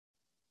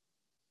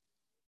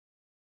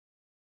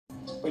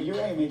but your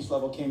AMH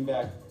level came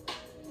back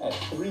at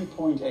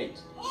 3.8.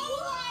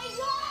 Oh my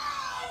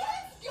God!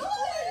 That's good!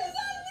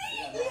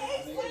 That's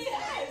amazing!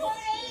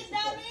 3.8!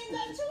 That means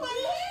I'm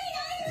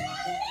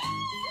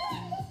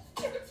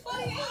 28! You're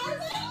 28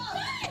 years old!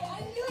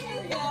 I knew you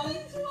were young.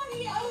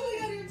 28! Oh my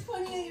God, you're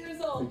 28 years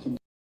old.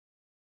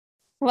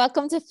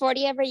 Welcome to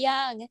 40 Ever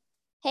Young.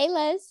 Hey,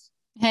 Liz.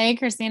 Hey,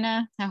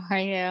 Christina. How are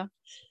you?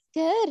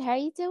 Good. How are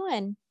you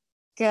doing?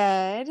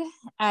 Good.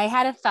 I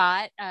had a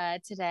thought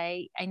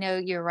today. I know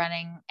you're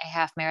running a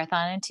half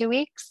marathon in 2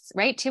 weeks,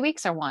 right? 2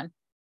 weeks or one?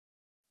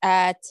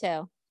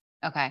 2.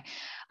 Okay.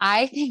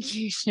 I think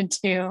you should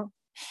do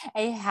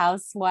a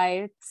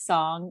housewife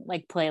song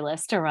like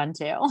playlist to run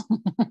to.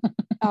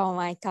 Oh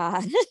my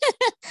God.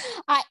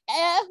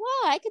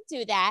 I could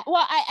do that.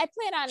 Well, I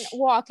plan on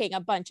walking a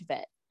bunch of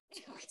it.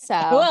 So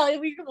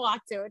well, we can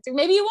walk to it too.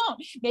 Maybe you won't.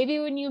 Maybe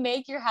when you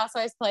make your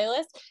housewives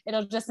playlist,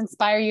 it'll just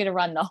inspire you to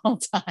run the whole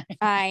time.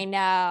 I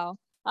know.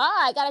 Oh,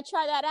 I gotta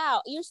try that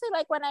out. Usually,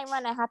 like when I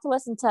run, I have to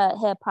listen to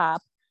hip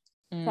hop.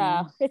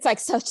 So it's like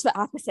such the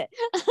opposite.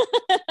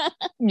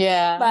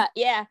 Yeah. But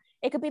yeah,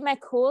 it could be my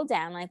cool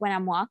down, like when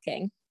I'm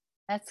walking.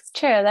 That's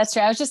true. That's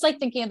true. I was just like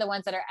thinking of the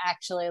ones that are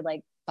actually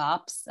like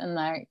bops and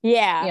like,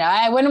 yeah, you know,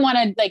 I wouldn't want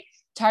to like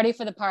tardy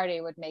for the party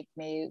would make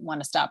me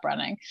want to stop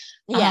running.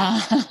 Yeah.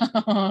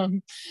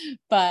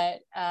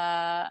 But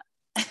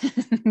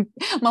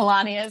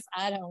Melania's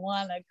I don't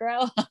want to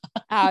grow up.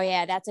 Oh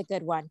yeah, that's a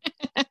good one.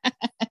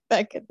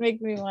 That could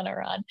make me want to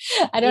run.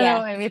 I don't know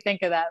what made me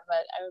think of that, but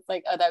I was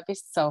like, oh, that'd be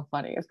so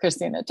funny if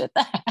Christina did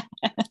that.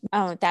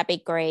 Oh, that'd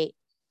be great.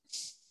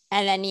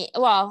 And then,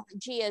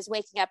 Gia's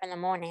waking up in the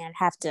morning. I'd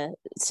have to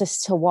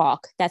just to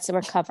walk. That's the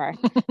recovery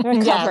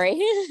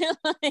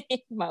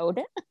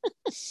mode.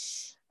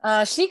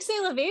 Chic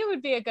Saint Levy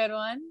would be a good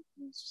one.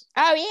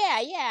 Oh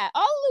yeah.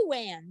 All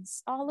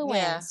Luann's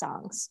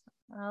songs.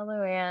 All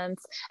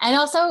Luann's. And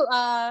also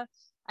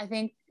I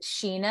think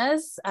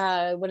Sheena's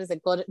what is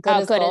it? Good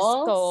as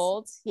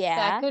Gold. Yeah.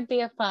 That could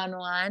be a fun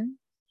one.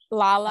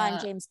 Lala and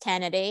James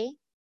Kennedy.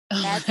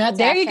 That's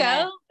there you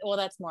go. Well,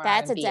 that's more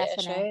that's R&B-ish, a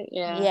definite. right?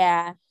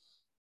 Yeah.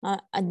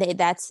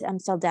 I'm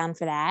still down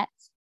for that.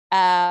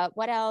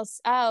 What else?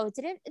 Oh,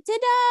 did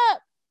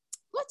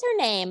what's her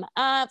name?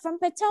 From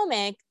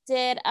Potomac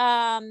did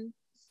not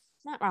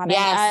Robin.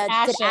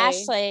 Yes, did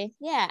Ashley.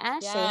 Yeah,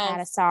 Ashley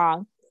had a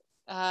song.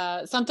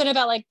 Something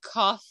about like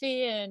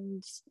coffee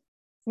and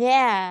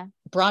and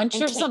brunch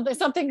or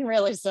something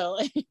really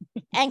silly.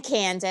 And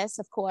Candace,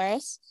 of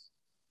course.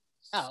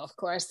 Oh, of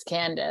course,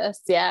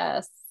 Candace.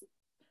 Yes.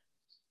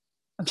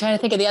 I'm trying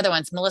to think of the other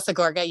ones. Melissa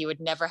Gorga, you would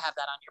never have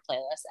that on your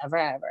playlist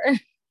ever.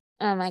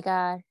 Oh my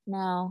God,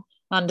 no.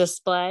 On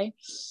display.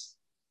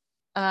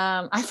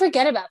 I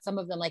forget about some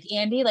of them. Like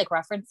Andy like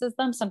references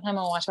them. Sometimes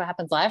I'll watch What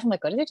Happens Live. I'm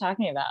like, what are they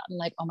talking about? I'm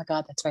like, oh my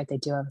God, that's right. They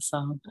do have a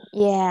song.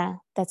 Yeah,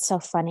 that's so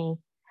funny.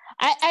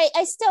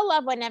 I still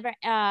love whenever,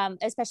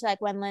 especially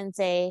like when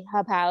Lindsay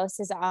Hubhouse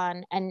is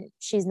on and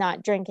she's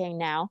not drinking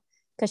now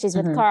because she's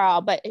with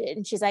Carl,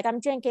 and she's like, I'm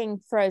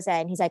drinking Frosé,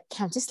 and he's like,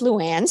 Countess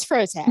Luann's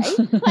Frosé.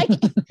 Like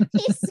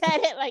he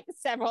said it like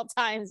several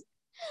times.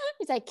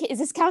 He's like, is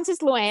this Countess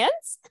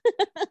Luann's?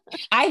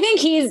 I think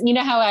he's, you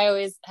know how I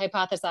always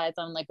hypothesize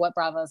on like what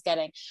Bravo's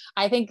getting.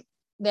 I think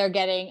they're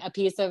getting a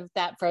piece of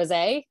that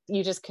Frosé.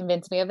 You just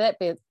convinced me of it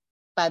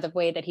by the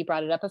way that he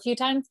brought it up a few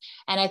times.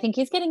 And I think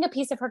he's getting a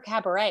piece of her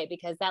cabaret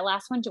because that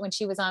last one, when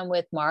she was on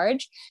with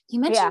Marge, he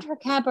mentioned her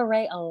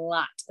cabaret a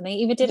lot. And they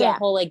even did a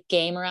whole like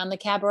game around the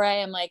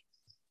cabaret. I'm like,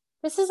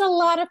 this is a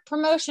lot of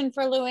promotion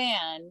for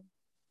Luann.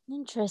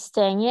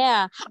 Interesting.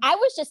 Yeah. I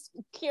was just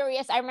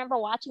curious. I remember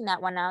watching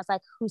that one. And I was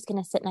like, who's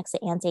going to sit next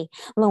to Auntie?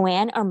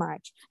 Luann or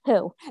Marge?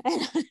 Who?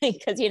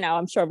 Because,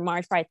 I'm sure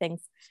Marge probably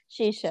thinks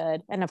she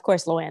should. And of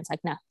course, Luann's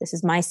like, no, this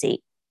is my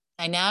seat.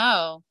 I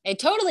know.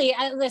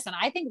 Listen,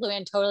 I think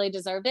Luann totally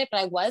deserved it,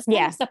 but I was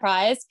kind of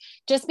surprised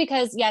just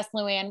because, yes,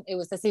 Luann, it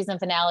was the season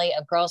finale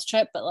of Girls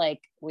Trip, but like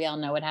we all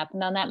know what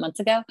happened on that months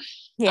ago.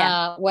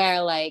 Yeah.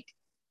 Where like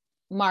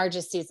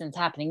Marge's season's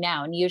happening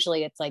now. And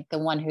usually it's like the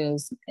one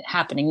who's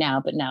happening now,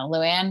 but no,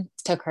 Luann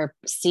took her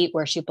seat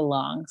where she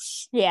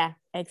belongs. Yeah,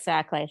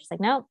 exactly. She's like,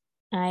 nope,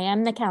 I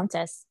am the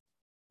Countess.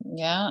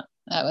 Yeah,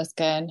 that was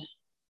good.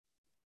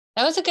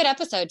 That was a good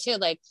episode too.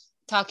 Like,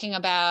 talking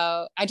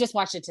about, I just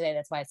watched it today.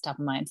 That's why it's top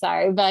of mind.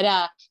 Sorry.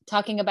 But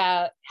talking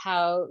about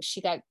how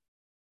she got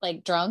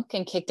like drunk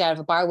and kicked out of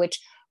a bar,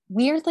 which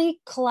weirdly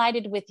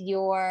collided with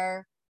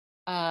your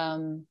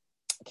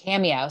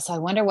cameo. So I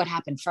wonder what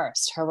happened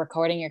first, her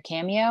recording your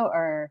cameo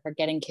or her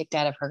getting kicked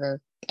out of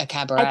a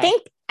cabaret.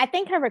 I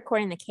think her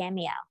recording the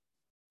cameo.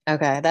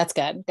 Okay. That's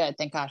good. Good.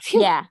 Thank God.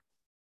 Phew. Yeah.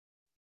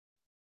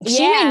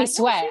 She made me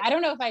sweat. I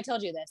don't know if I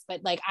told you this,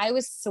 but like I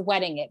was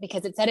sweating it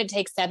because it said it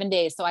takes 7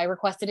 days. So I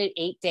requested it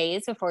 8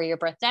 days before your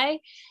birthday.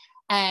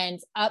 And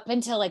up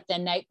until like the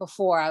night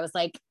before, I was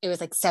like, it was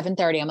like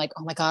 7:30. I'm like,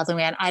 oh my God,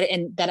 Luann.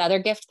 And that other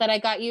gift that I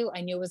got you,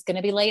 I knew it was going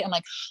to be late. I'm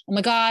like, oh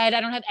my God,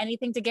 I don't have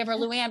anything to give her,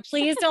 Luann.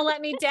 Please don't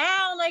let me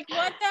down. Like,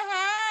 what the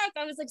heck?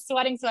 I was like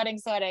sweating.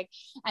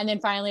 And then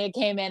finally it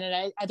came in,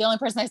 and the only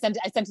person I sent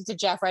it to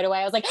Jeff right away.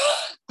 I was like,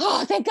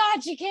 oh, thank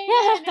God she came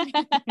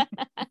in.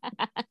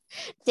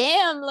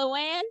 Damn,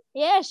 Luann.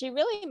 Yeah, she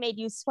really made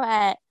you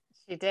sweat.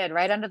 She did,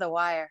 right under the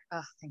wire.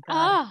 Oh, thank God.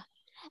 Ah.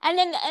 And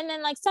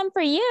then like some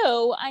for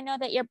you. I know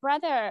that your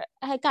brother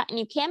had gotten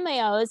you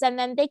cameos, and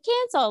then they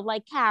canceled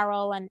like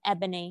Carol and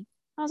Ebony.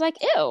 I was like,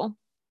 ew.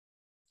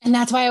 And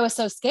that's why I was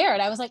so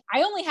scared. I was like,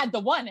 I only had the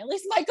one. At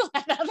least Michael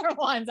had other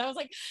ones. I was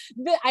like,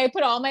 I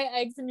put all my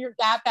eggs in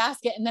that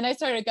basket. And then I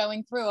started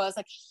going through. I was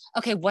like,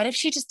 okay, what if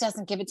she just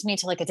doesn't give it to me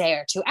till like a day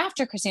or two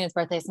after Christina's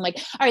birthday? So I'm like,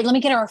 all right, let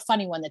me get her a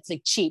funny one that's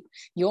like cheap.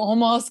 You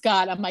almost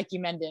got a Mikey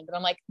Menden, but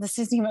I'm like, this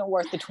isn't even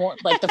worth the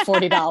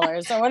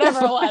 $40 or whatever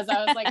it was.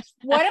 I was like,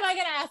 what am I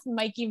going to ask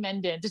Mikey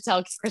Menden to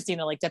tell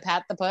Christina, like to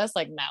pat the puss?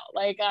 Like, no,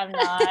 like I'm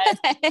not.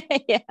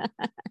 Yeah.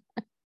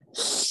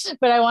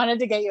 But I wanted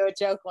to get you a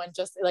joke one,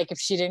 just like if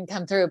she didn't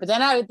come through. But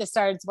then I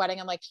started sweating.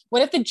 I'm like,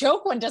 what if the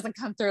joke one doesn't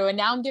come through? And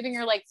now I'm giving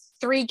her like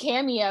 3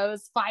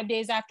 cameos 5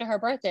 days after her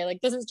birthday. Like,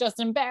 this is just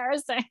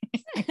embarrassing.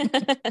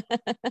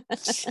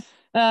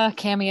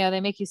 Cameo, they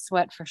make you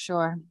sweat for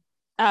sure.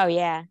 Oh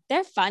yeah,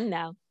 they're fun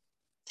though.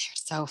 They're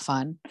so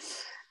fun.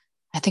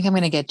 I think I'm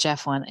going to get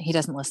Jeff one. He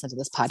doesn't listen to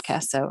this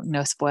podcast, so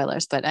no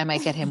spoilers, but I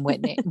might get him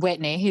Whitney.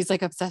 Whitney. He's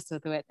like obsessed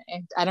with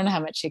Whitney. I don't know how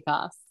much she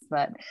costs,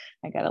 but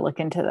I got to look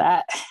into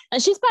that.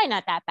 And she's probably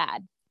not that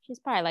bad. She's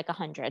probably like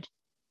 100.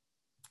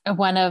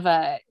 One of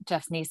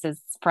Jeff's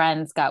niece's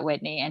friends got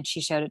Whitney, and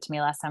she showed it to me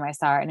last time I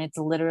saw her. And it's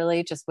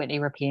literally just Whitney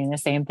repeating the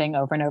same thing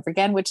over and over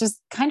again, which is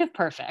kind of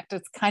perfect.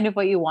 It's kind of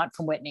what you want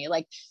from Whitney,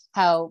 like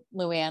how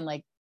Luann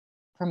like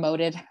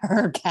promoted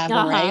her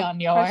cabaret on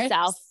yours.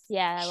 Herself.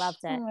 Yeah, I loved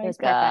it. Oh It was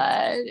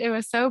God. perfect. It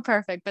was so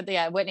perfect. But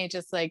yeah, Whitney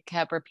just like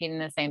kept repeating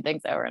the same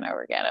things over and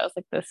over again. I was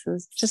like, this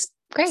is just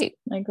great.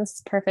 Like, this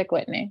is perfect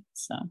Whitney.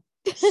 So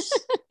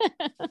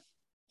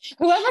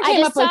whoever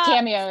came up with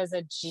Cameo is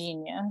a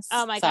genius.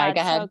 Oh my Sorry, God,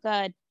 go ahead. so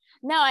good.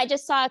 No, I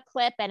just saw a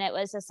clip, and it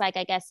was just like,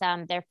 I guess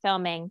they're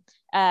filming.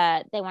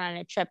 They went on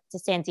a trip to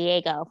San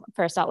Diego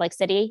for Salt Lake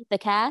City, the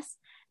cast.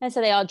 And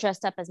so they all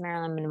dressed up as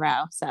Marilyn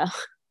Monroe. So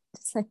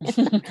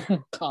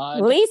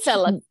God. Lisa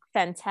looked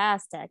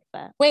fantastic,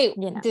 but wait,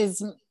 you know.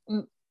 Does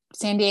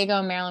San Diego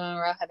and Marilyn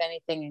Monroe have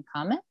anything in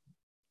common?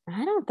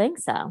 I don't think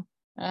so.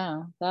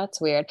 Oh, that's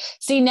weird.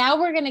 See, now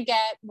we're in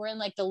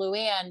like the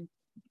Luann,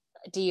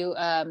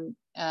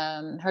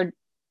 her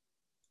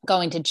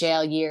going to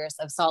jail years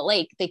of Salt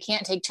Lake. They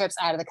can't take trips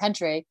out of the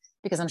country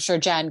because I'm sure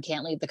Jen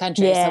can't leave the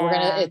country. Yeah.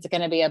 So it's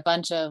gonna be a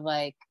bunch of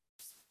like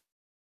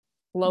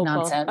Local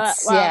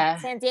nonsense. yeah.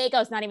 San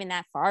Diego's not even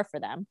that far for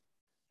them.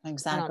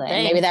 Exactly.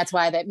 And maybe that's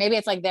why maybe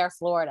it's like they're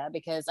Florida,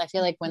 because I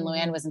feel like when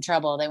Luann was in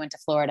trouble, they went to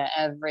Florida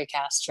every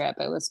cast trip.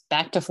 It was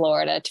back to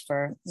Florida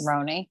for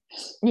Roni.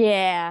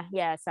 Yeah.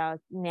 So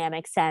yeah,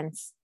 makes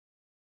sense.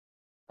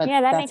 But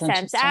yeah, that makes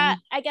sense. I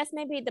guess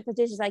maybe the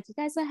producer's like, you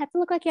guys have to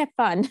look like you had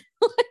fun.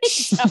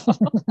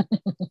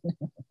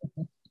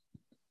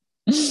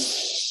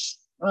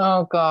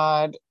 Oh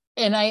God.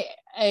 And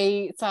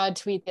I saw a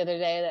tweet the other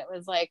day that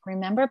was like,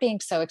 remember being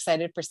so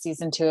excited for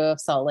season 2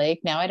 of Salt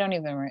Lake? Now I don't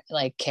even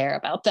like care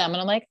about them.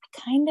 And I'm like,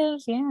 kind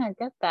of, yeah, I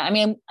get that. I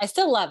mean, I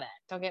still love it.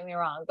 Don't get me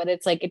wrong, but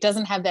it's like, it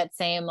doesn't have that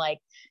same like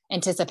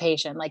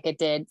anticipation like it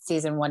did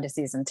season 1 to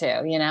season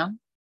 2, you know?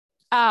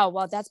 Oh,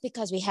 well, that's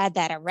because we had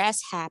that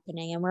arrest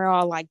happening, and we're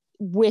all like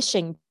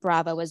wishing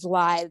Bravo was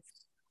live,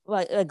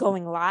 like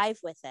going live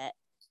with it,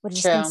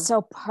 which has been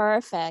so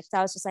perfect.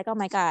 I was just like, oh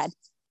my God.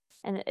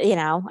 And, you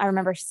know, I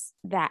remember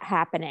that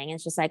happening.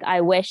 It's just like,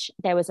 I wish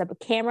there was a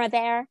camera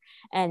there.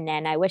 And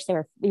then I wish there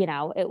were, you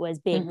know, it was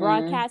being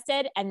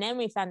broadcasted. And then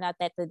we found out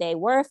that they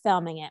were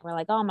filming it. We're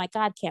like, oh my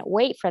God, can't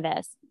wait for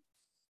this.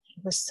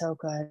 It was so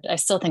good. I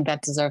still think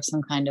that deserves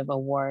some kind of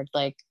award.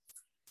 Like,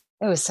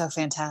 it was so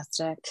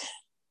fantastic.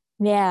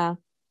 Yeah.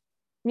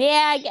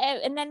 Yeah.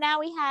 And then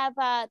now we have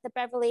the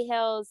Beverly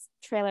Hills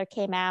trailer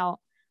came out,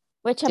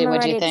 which I'm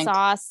already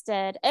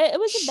exhausted. It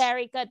was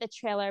very good, the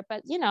trailer,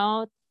 but you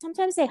know,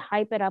 sometimes they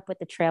hype it up with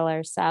the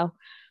trailer. So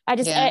I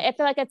feel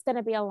like it's going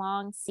to be a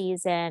long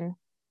season.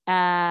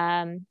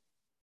 And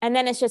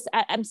then it's just,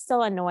 I'm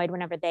still annoyed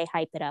whenever they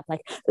hype it up.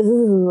 Like,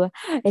 ooh,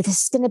 this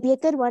is going to be a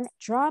good one.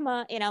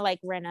 Drama, you know,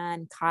 like Rinna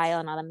and Kyle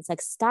and all them. It's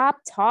like, stop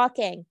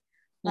talking.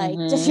 Like,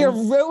 just you're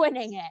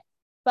ruining it.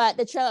 But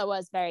the trailer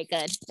was very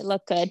good. It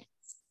looked good.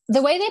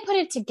 The way they put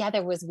it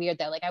together was weird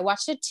though. Like I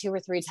watched it 2 or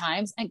 3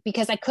 times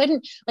because I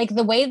couldn't, like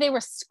the way they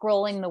were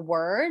scrolling the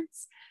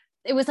words,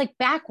 it was like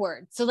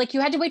backwards. So like you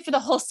had to wait for the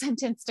whole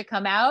sentence to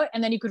come out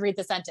and then you could read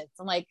the sentence.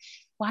 I'm like,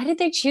 why did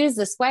they choose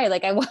this way?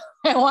 Like I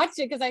watched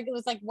it because I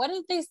was like, what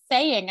are they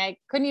saying? I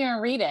couldn't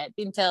even read it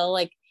until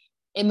like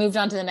it moved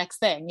on to the next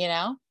thing, you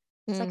know?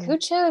 It's like, who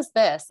chose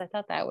this? I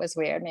thought that was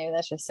weird. Maybe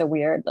that's just a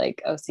weird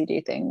like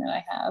OCD thing that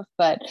I have.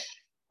 But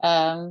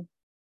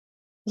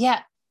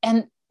yeah.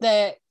 And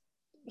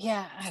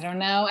Yeah, I don't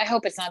know. I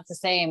hope it's not the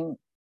same.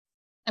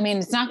 I mean,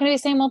 it's not going to be the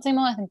same old, same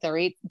old. I think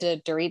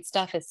the Dorit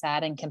stuff is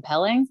sad and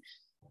compelling.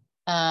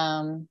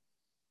 But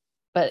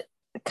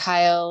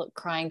Kyle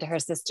crying to her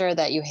sister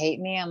that you hate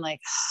me, I'm like,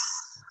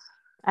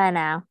 I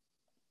know.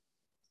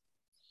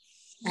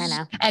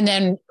 and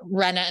then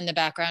Renna in the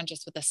background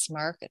just with a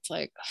smirk. It's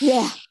like,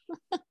 yeah.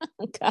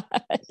 God.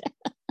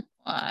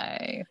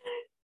 Why?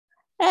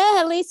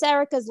 At least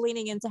Erica's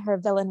leaning into her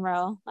villain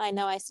role. I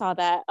know I saw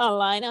that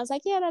online. I was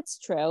like, yeah, that's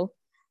true.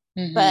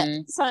 Mm-hmm.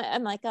 But so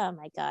I'm like, oh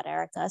my God,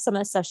 Erica. Some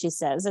of the stuff she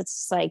says,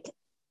 it's like,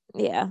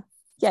 yeah,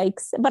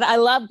 yikes. But I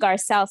love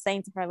Garcelle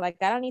saying to her, like,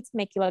 I don't need to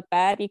make you look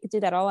bad. You could do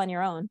that all on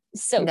your own.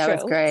 So that true.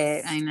 was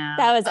great. I know.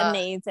 That was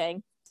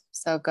amazing.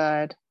 So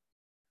good.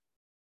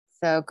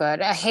 So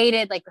good. I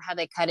hated like how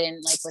they cut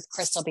in like with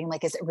Crystal being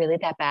like, is it really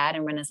that bad?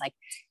 And Renna's like,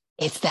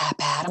 it's that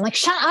bad. I'm like,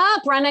 shut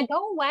up, Renna,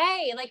 go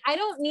away. Like, I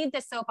don't need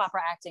this soap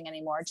opera acting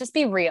anymore. Just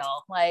be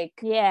real. Like,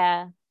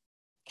 yeah.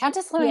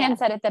 Countess Luann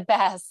said it the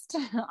best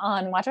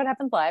on Watch What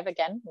Happens Live,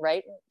 again,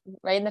 right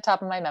in the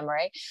top of my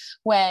memory,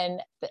 when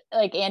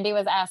like Andy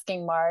was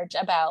asking Marge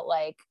about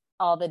like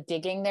all the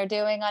digging they're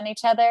doing on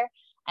each other.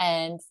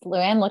 And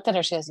Luann looked at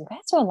her, she goes, you guys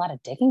do a lot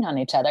of digging on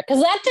each other.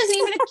 Because that doesn't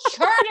even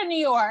occur to New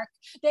York.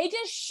 They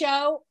just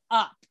show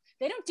up.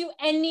 They don't do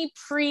any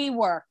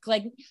pre-work.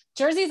 Like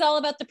Jersey's all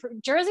about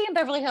Jersey and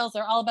Beverly Hills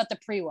are all about the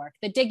pre-work,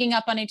 the digging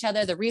up on each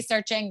other, the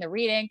researching, the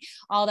reading,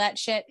 all that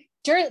shit.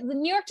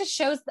 New York just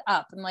shows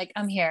up. I'm like,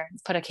 I'm here.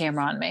 Put a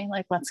camera on me.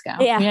 Like, let's go.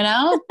 Yeah. You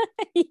know?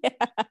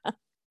 Yeah.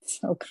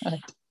 So good.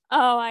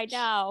 Oh, I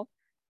know.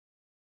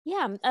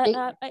 Yeah.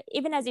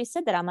 Even as you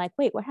said that, I'm like,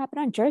 wait, what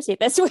happened on Jersey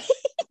this week?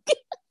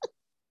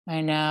 I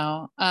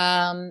know.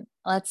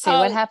 Let's see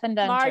what happened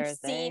on Marge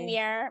Jersey.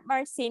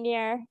 Marge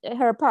Senior,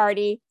 her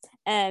party,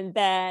 and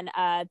then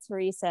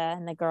Teresa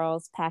and the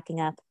girls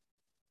packing up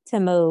to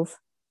move.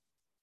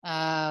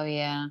 Oh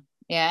yeah.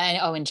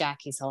 Yeah, and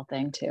Jackie's whole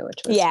thing too,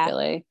 which was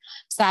really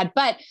sad.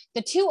 But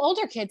the two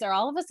older kids are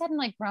all of a sudden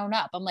like grown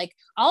up. I'm like,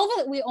 all of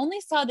it. We only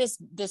saw this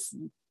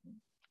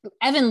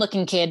Evan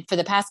looking kid for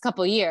the past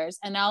couple of years,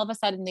 and all of a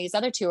sudden these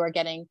other two are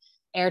getting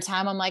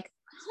airtime. I'm like,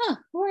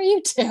 who are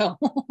you two?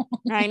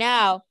 I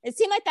know. It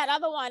seemed like that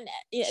other one,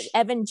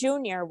 Evan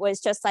Jr., was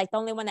just like the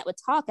only one that would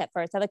talk at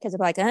first. Other kids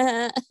were like,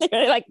 they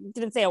like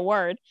didn't say a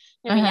word.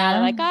 And now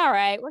they're like, all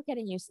right, we're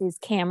getting used to these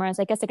cameras.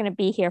 I guess they're going to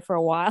be here for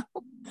a while.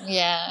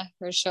 Yeah,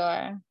 for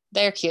sure.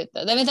 They're cute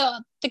though. I mean,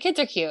 the kids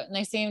are cute, and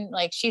they seem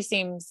like she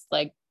seems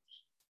like,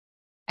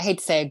 I hate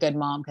to say a good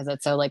mom because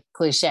it's so like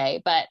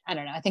cliche, but I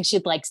don't know. I think she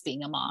likes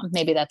being a mom.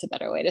 Maybe that's a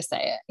better way to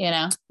say it, you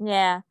know?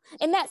 Yeah.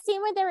 In that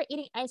scene where they were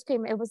eating ice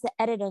cream, it was the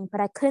editing,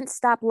 but I couldn't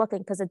stop looking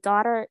because they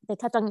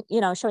kept on,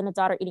 showing the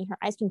daughter eating her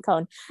ice cream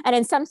cone. And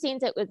in some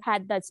scenes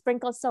had the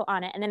sprinkles still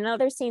on it. And in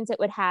other scenes it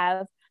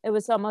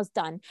was almost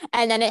done.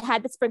 And then it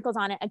had the sprinkles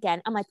on it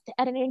again. I'm like, the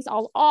editing's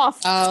all off.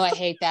 Oh, I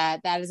hate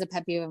that. That is a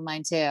pet peeve of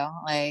mine too.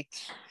 Like,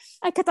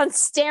 I kept on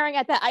staring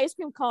at the ice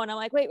cream cone. I'm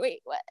like, wait,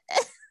 what?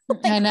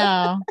 I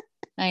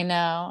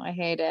know. I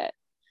hate it.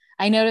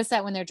 I notice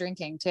that when they're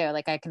drinking too.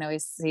 Like I can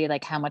always see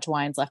like how much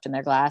wine's left in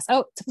their glass.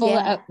 Oh, it's full.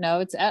 Yeah. Oh, no,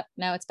 it's up.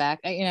 No, it's back.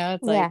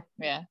 It's like,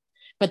 yeah.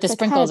 But the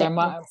sprinkles are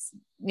more.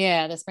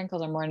 Yeah, the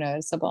sprinkles are more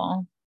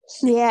noticeable.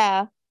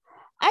 Yeah,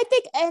 I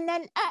think. And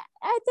then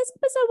this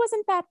episode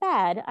wasn't that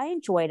bad. I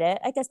enjoyed it.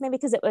 I guess maybe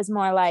because it was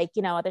more like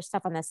other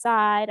stuff on the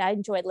side. I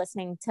enjoyed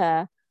listening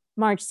to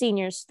Marge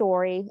Senior's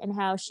story and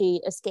how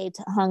she escaped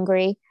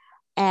Hungary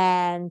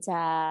and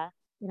got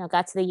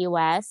to the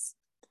U.S.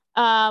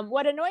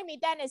 What annoyed me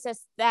then is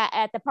just that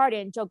at the party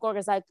and Joe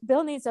Gorga's like,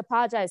 Bill needs to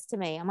apologize to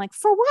me. I'm like,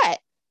 for what?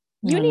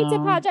 You need to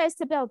apologize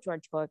to Bill,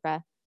 George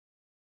Gorga.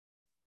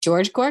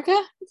 George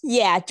Gorga?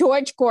 Yeah,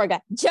 George Gorga.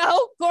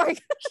 Joe Gorga.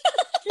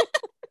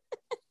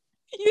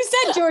 You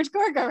said George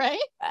Gorga, right?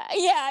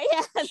 Yeah.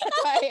 That's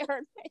why I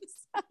heard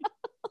myself.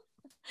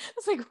 I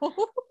was like,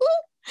 whoa.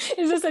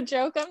 Is this a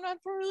joke I'm not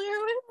familiar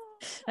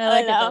with? I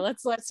like it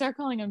though. Let's start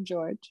calling him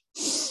George.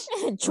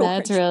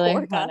 That's really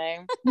Gorga.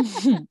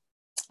 funny.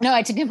 No,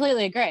 I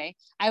completely agree.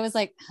 I was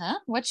like,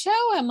 what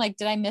show? I'm like,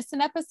 did I miss an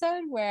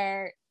episode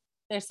where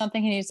there's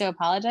something he needs to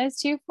apologize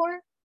to you for?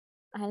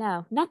 I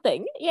know.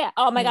 Nothing. Yeah.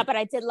 Oh my God. But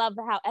I did love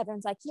how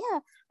Evan's like, yeah,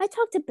 I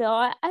talked to Bill.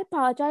 I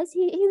apologize.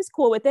 He was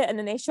cool with it. And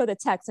then they show the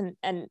text and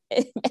and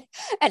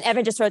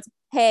Evan just writes,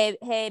 hey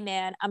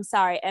man, I'm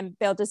sorry. And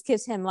Bill just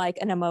gives him like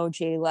an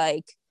emoji,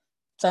 like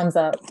thumbs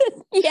up.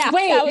 Yeah.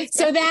 Wait,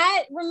 so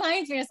that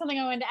reminds me of something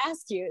I wanted to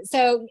ask you.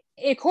 So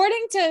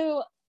according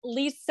to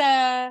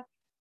Lisa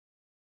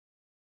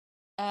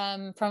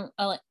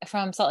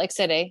from Salt Lake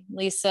City,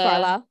 Lisa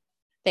Barlow.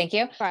 Thank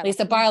you. Barlow.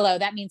 Lisa Barlow,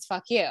 that means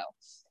fuck you.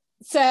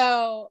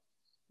 So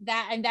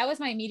that was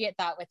my immediate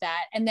thought with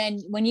that. And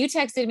then when you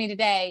texted me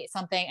today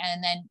something,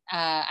 and then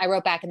I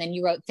wrote back, and then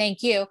you wrote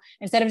thank you,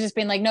 instead of just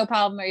being like no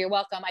problem or you're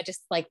welcome, I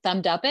just like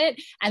thumbed up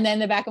it. And then in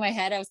the back of my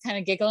head I was kind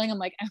of giggling. I'm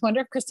like, I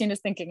wonder if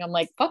Christina's thinking I'm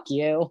like, fuck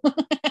you.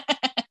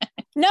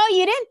 No,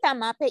 you didn't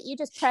thumb up it, you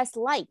just pressed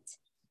liked.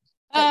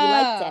 You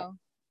liked it.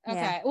 Okay.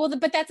 Yeah. Well,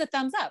 but that's a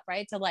thumbs up,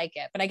 right? To like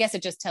it. But I guess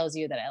it just tells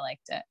you that I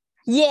liked it.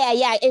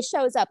 Yeah, it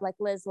shows up like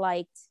Liz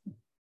liked.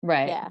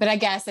 Right. Yeah. But I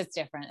guess it's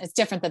different. It's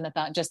different than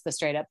just the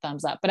straight up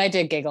thumbs up. But I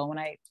did giggle when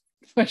I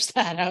pushed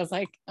that. I was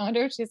like, I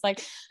wonder if she's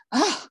like,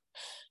 oh,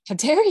 how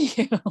dare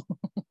you?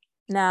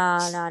 No,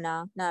 not at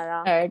all.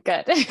 All right,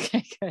 good.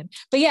 Okay, good.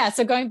 But yeah,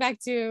 so going back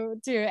to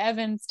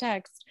Evan's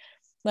text,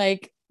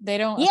 like they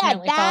don't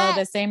apparently follow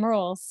the same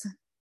rules.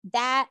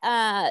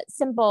 That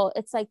symbol,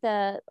 it's like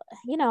I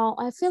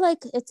feel like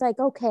it's like,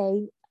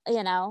 okay,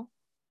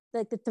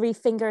 like the three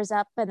fingers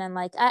up, and then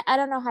like I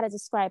don't know how to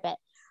describe it.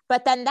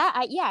 But then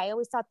I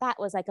always thought that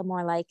was like a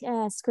more like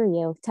screw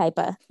you type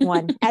of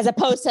one, as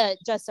opposed to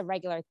just a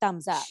regular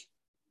thumbs up.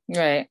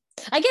 Right.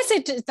 I guess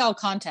it's all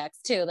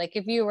context too. Like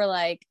if you were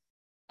like,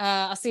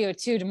 I'll see you at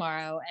 2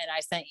 tomorrow, and I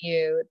sent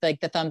you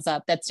like the thumbs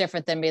up, that's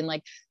different than being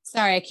like,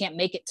 sorry, I can't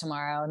make it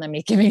tomorrow, and then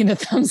me giving you the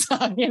thumbs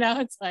up.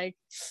 It's like,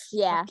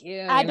 yeah,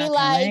 I'd be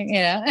like,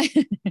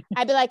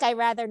 I'd be like, I'd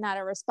rather not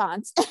a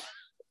response.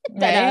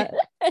 Right.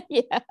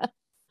 Yeah.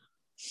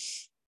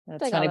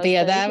 That's funny. But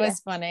yeah, that was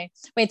funny.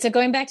 Wait, so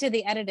going back to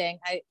the editing,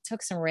 I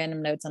took some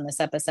random notes on this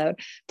episode.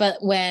 But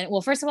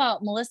first of all,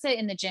 Melissa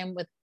in the gym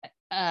with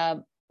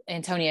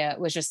Antonia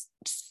was just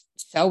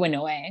so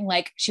annoying.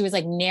 Like she was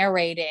like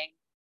narrating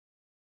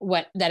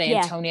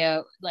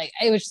Antonia, like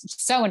it was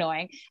so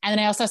annoying. And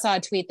then I also saw a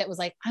tweet that was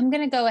like, I'm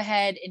going to go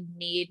ahead and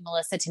need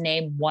Melissa to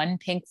name one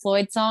Pink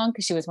Floyd song,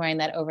 because she was wearing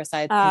that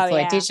oversized Pink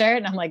Floyd t-shirt.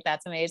 And I'm like,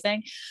 that's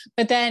amazing.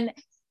 But then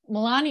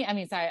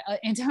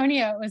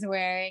Antonia was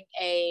wearing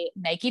a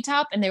Nike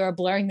top, and they were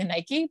blurring the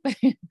Nike, but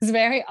it was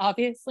very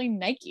obviously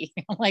Nike.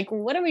 I'm like,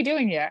 what are we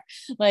doing here?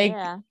 Like,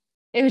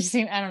 it would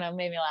seem, I don't know,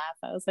 made me laugh.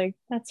 I was like,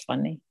 that's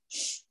funny.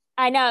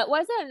 I know it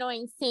was an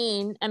annoying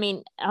scene. I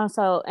mean,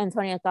 also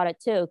Antonia thought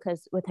it too,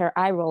 because with her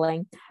eye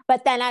rolling.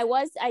 But then I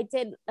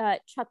did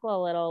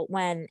chuckle a little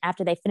when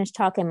after they finished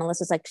talking,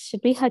 Melissa's like,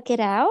 "Should we hug it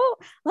out?"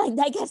 Like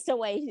I guess the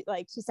way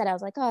like she said, I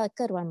was like, "Oh,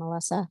 good one,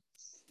 Melissa."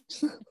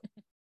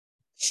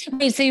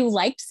 Wait, so you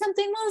liked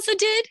something Melissa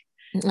did?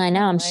 I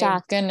know. I'm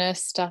shocked.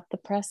 Goodness, stop the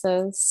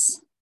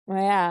presses.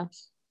 Yeah.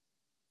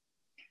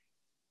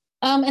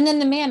 And then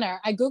the manor,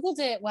 I Googled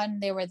it when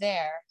they were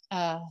there.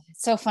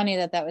 It's so funny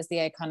that was the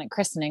iconic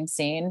christening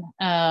scene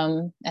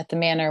at the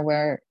manor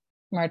where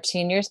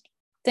Martinier's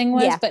thing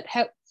was. Yeah. But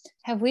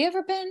have we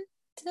ever been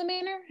to the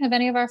manor? Have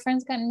any of our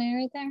friends gotten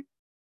married there?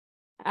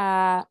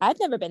 I've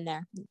never been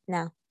there.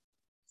 No.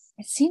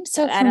 It seems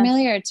so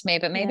familiar to me,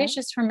 but maybe it's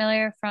just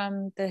familiar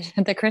from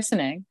the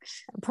christening.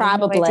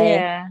 Probably.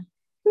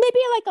 Maybe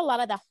like a lot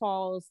of the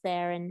halls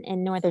there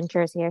in northern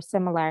Jersey are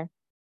similar.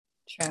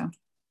 True.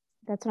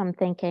 That's what I'm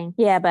thinking.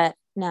 Yeah, but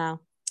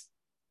no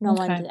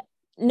one,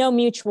 no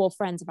mutual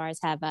friends of ours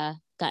have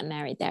gotten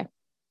married there.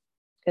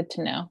 Good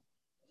to know.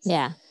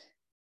 Yeah.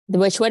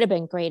 Which would have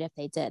been great if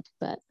they did,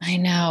 but I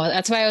know.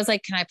 That's why I was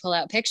like, can I pull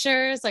out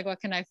pictures? Like,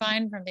 what can I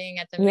find from being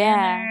at the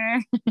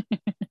manor?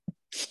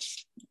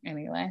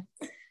 Anyway,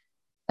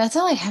 that's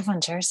all I have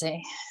on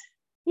Jersey.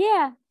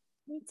 Yeah,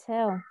 me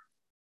too.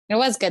 It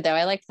was good though.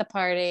 I liked the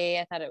party.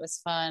 I thought it was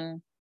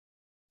fun.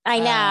 I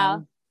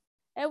know.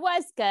 It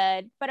was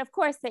good. But of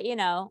course that,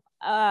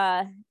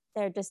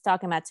 they're just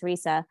talking about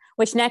Teresa,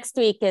 which next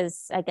week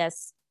is, I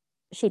guess,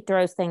 she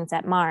throws things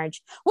at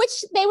Marge,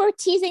 which they were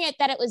teasing it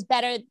that it was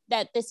better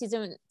that this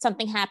season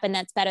something happened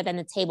that's better than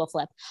the table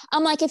flip.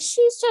 I'm like, if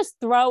she's just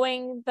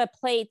throwing the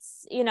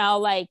plates,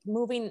 like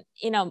moving,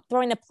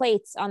 throwing the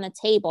plates on the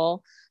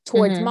table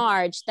towards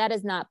Marge, that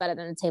is not better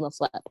than the table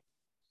flip.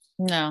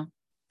 No.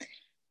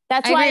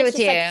 That's why it's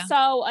just like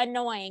so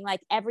annoying.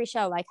 Like every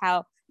show, like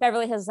how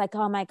Beverly Hills is like,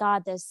 oh my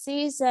God, this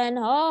season.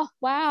 Oh,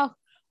 wow.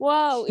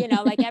 Whoa.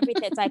 Like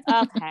everything. It's like,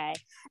 okay.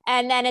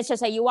 And then it's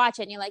just like you watch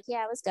it and you're like,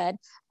 yeah, it was good.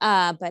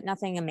 But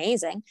nothing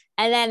amazing.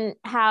 And then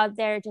how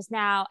they're just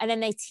now, and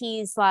then they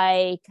tease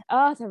like,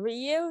 oh, the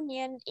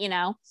reunion,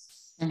 and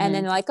then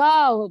they're like,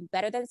 oh,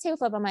 better than the table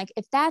flip. I'm like,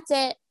 if that's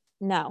it,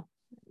 no,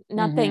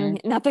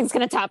 nothing's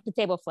going to top the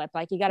table flip.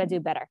 Like you got to do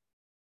better.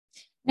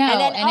 No,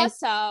 and then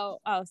also,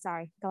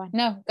 sorry, go on.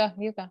 No,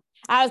 you go.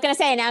 I was gonna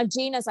say now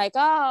Gina's like,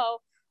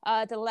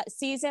 the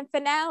season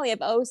finale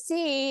of OC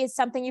is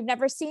something you've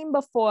never seen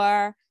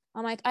before.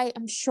 I'm like,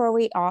 I'm sure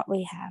we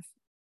have.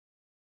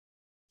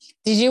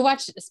 Did you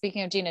watch?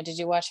 Speaking of Gina, did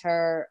you watch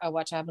her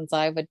Watch Happens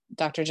Live with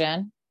Dr.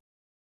 Jen?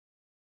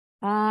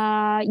 Yeah,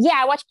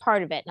 I watched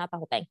part of it, not the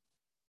whole thing.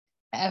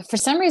 For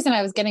some reason,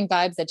 I was getting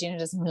vibes that Gina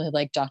doesn't really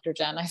like Dr.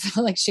 Jen. I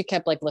felt like she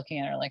kept like looking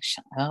at her like,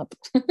 shut up.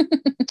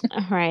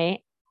 All right.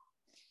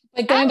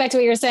 Like going back to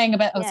what you were saying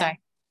about, sorry.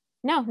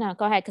 No,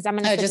 go ahead. Cause I'm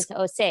going to switch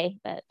to OC,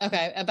 but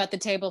okay. About the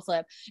table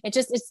flip. It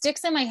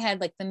sticks in my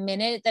head. Like the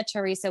minute that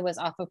Teresa was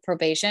off of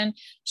probation,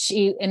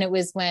 and it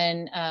was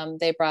when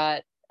they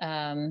brought,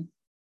 oh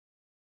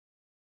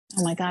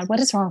my God,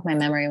 what is wrong with my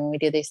memory when we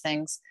do these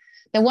things?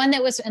 The one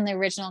that was in the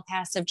original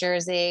cast of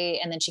Jersey,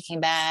 and then she came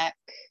back.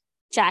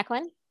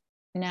 Jacqueline?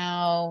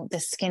 No,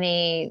 the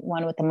skinny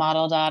one with the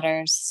model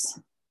daughters.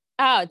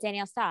 Oh,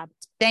 Danielle Staub.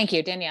 Thank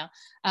you, Danielle.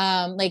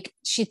 Like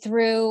she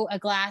threw a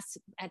glass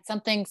at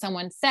something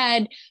someone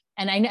said,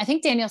 And I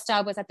think Danielle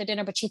Staub was at the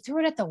dinner, but she threw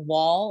it at the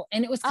wall,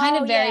 and it was kind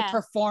of very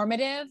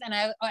performative. And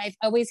I've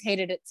always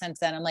hated it since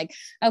then. I'm like,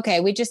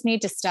 okay, we just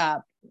need to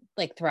stop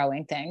like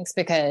throwing things,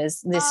 because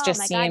this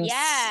just seems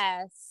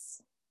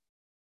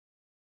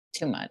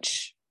too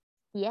much.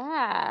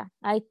 Yeah,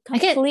 I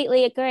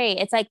completely agree.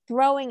 It's like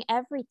throwing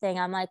everything.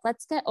 I'm like,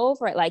 let's get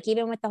over it. Like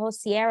even with the whole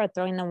Ciara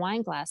throwing the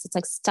wine glass, it's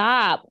like,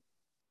 stop.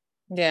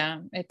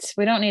 Yeah,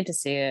 we don't need to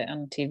see it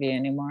on TV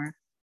anymore.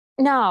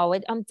 No,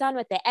 I'm done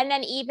with it. And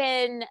then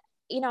even,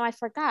 I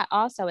forgot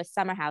also with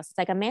Summer House. It's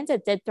like Amanda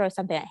did throw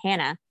something at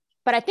Hannah,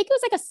 but I think it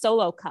was like a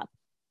solo cup.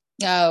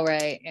 Oh,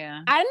 right.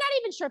 Yeah. I'm not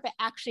even sure if it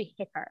actually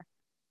hit her.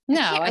 No,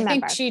 I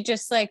think she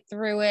just like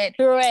threw it.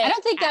 I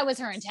don't think that was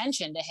her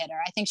intention to hit her.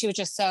 I think she was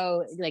just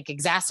so like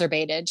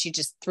exacerbated. She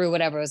just threw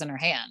whatever was in her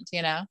hand,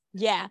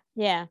 Yeah.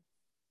 Yeah.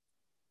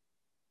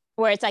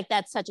 Where it's like,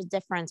 that's such a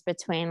difference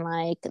between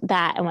like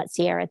that and what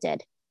Ciara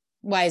did.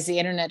 Why is the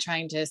internet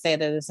trying to say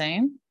they're the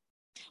same?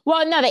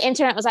 Well, no, the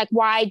internet was like,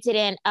 why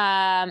didn't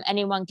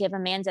anyone give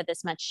Amanda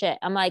this much shit?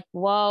 I'm like,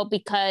 well,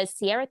 because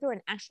Ciara threw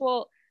an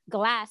actual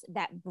glass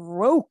that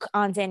broke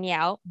on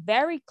Danielle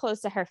very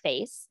close to her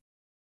face.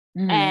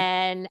 Mm-hmm.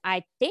 And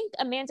I think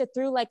Amanda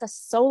threw like a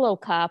solo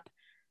cup,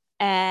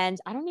 and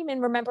I don't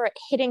even remember it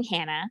hitting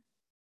Hannah.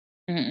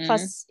 Mm-mm.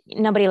 Plus,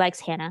 nobody likes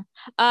Hannah.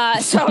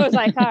 So I was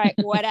like, all right,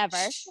 whatever,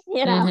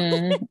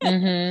 Mm-hmm.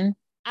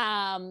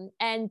 Mm-hmm.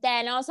 And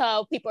then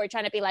also people are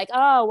trying to be like,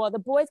 oh, well, the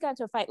boys got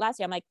into a fight last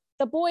year. I'm like,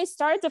 the boys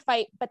started to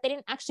fight, but they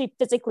didn't actually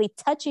physically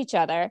touch each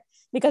other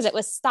because it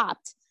was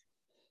stopped.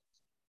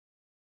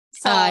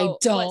 So, I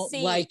don't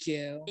like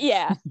you.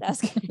 Yeah,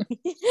 that's good.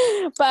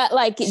 But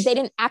like, they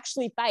didn't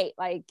actually fight.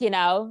 Like, they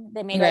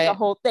made like a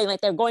whole thing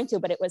like they're going to,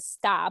 but it was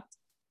stopped,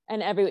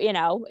 and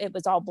it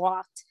was all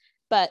blocked.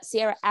 But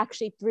Ciara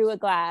actually threw a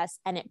glass,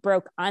 and it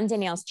broke on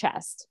Danielle's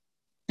chest.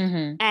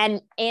 Mm-hmm.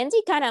 And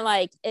Andy kind of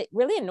like, it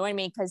really annoyed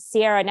me because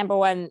Ciara, number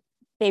one,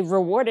 they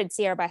rewarded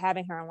Ciara by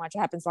having her on Watch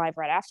What Happens Live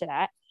right after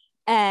that.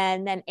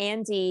 And then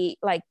Andy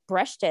like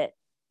brushed it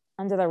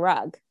under the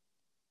rug.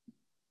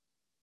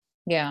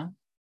 Yeah.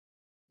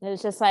 It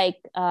was just like,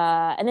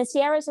 and then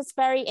Ciara's just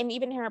very, and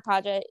even her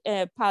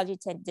apology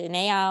to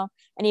Danielle,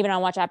 and even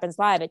on Watch What Happens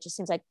Live, it just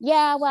seems like,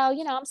 yeah, well,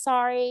 I'm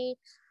sorry.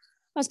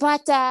 I was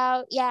blacked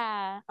out.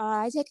 Yeah.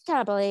 I take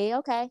accountability.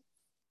 Okay.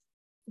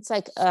 It's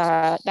like,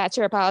 that's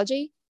your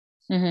apology?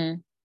 Mm-hmm.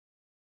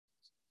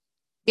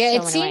 Yeah,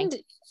 so it seemed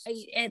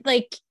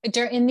like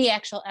in the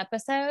actual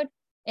episode,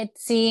 it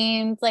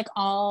seemed like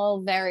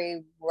all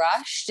very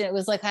rushed. It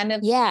was like kind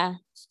of,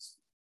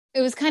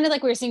 it was kind of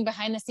like we were seeing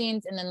behind the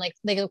scenes, and then like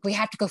we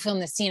have to go film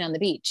this scene on the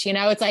beach.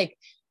 It's like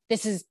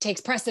this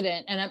takes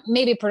precedent, and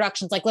maybe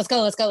production's like, let's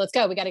go.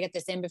 We got to get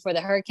this in before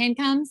the hurricane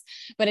comes.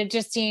 But it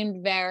just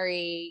seemed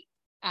very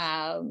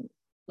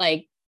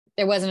like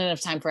there wasn't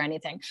enough time for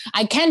anything.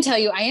 I can tell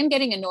you, I am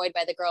getting annoyed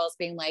by the girls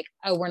being like,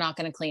 oh, we're not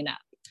going to clean up.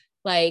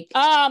 Like,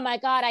 oh my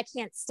God, I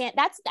can't stand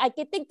I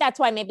think that's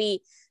why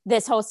maybe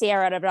this whole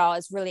Ciara of it all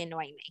is really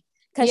annoying me,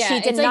 because she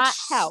did not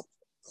help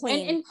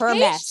clean and her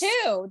mess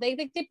too. They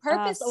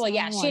purpose. Well,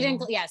 yeah, she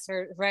didn't. Yes,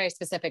 her very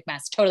specific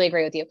mess. Totally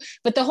agree with you.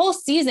 But the whole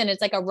season,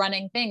 it's like a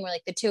running thing where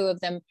like the two of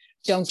them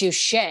don't do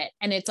shit,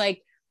 and it's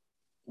like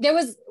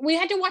we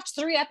had to watch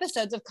 3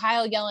 episodes of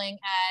Kyle yelling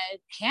at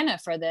Hannah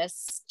for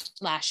this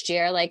last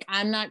year. Like,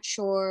 I'm not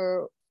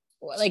sure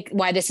like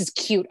why this is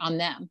cute on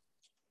them.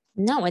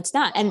 No, it's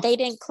not. And they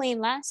didn't clean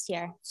last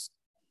year.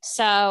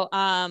 So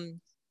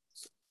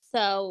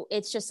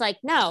it's just like,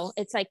 no,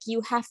 it's like,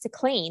 you have to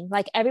clean.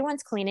 Like,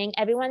 everyone's cleaning,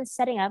 everyone's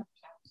setting up.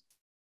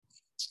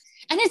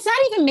 And it's not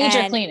even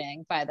major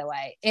cleaning, by the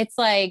way. It's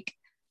like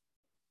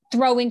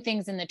throwing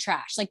things in the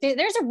trash. Like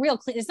there's a real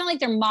clean. It's not like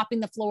they're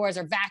mopping the floors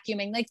or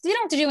vacuuming. Like, you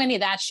don't have to do any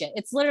of that shit.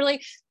 It's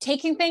literally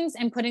taking things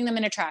and putting them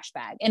in a trash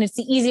bag. And it's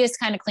the easiest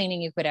kind of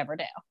cleaning you could ever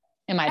do,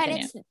 in my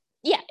opinion.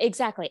 Yeah,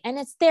 exactly. And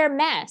it's their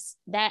mess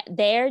that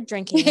they're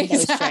drinking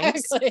those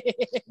drinks.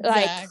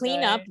 Like,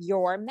 clean up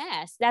your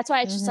mess. That's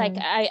why it's just like,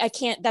 I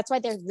can't, that's why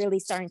they're really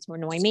starting to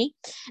annoy me.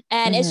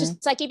 And it's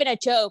just like, even a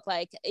joke,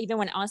 like even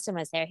when Austin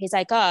was there, he's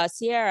like, oh,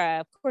 Ciara,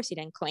 of course you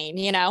didn't clean,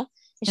 And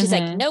she's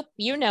like, nope,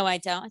 I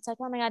don't. It's like,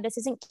 oh my God, this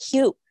isn't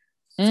cute.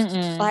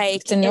 Like,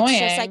 it's annoying. It's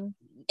just like,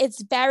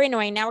 it's very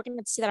annoying. Now we're going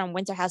to see that on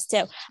Winter House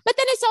too. But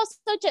then it's also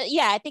just,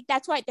 I think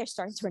that's why they're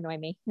starting to annoy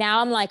me.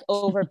 Now I'm like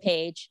over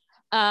Paige.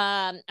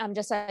 I'm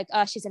just like,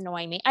 oh, she's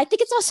annoying me. I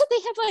think it's also, they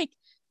have like,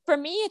 for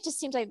me, it just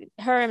seems like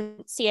her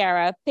and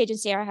Paige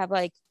and Ciara have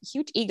like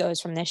huge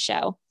egos from this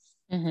show.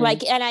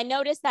 Like, and I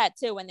noticed that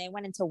too when they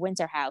went into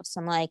Winter House.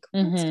 I'm like,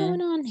 what's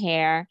going on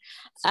here?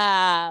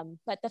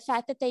 But the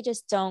fact that they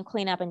just don't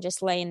clean up and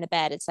just lay in the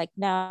bed, it's like,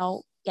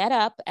 no, get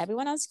up.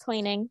 Everyone else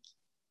cleaning.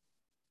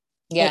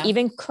 Yeah.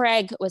 Even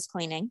Craig was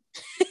cleaning,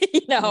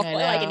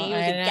 like, and he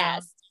was a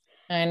guest.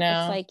 I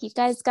know. It's like, you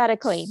guys got to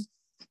clean.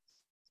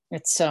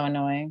 It's so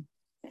annoying.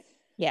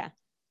 Yeah.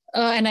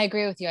 And I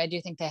agree with you. I do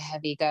think they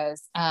have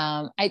egos.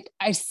 I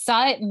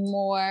saw it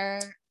more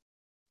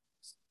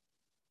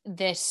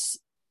this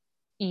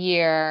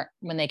year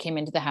when they came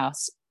into the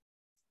house.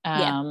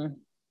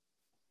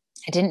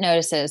 I didn't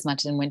notice it as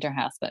much in Winter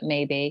House, but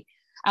maybe.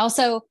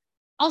 Also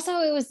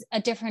it was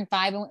a different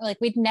vibe. Like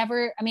we'd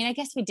never, I mean, I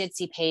guess we did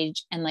see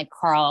Paige and like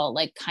Carl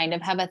like kind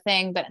of have a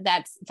thing, but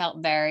that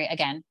felt very,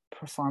 again,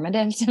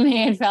 performative to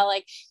me. It felt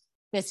like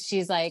this,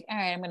 she's like, all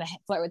right, I'm going to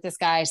flirt with this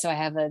guy, so I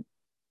have a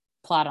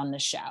plot on the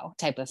show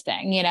type of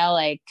thing, you know,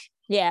 like,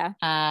 Yeah.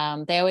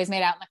 they always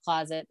made out in the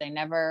closet. They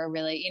never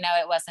really, you know,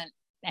 it wasn't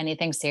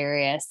anything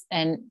serious.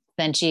 And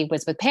then she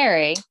was with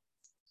Perry,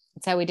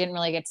 so we didn't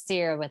really get to see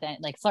her with it,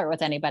 like flirt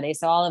with anybody.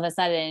 So all of a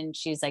sudden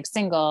she's like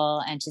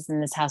single and she's in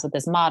this house with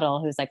this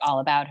model who's like all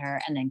about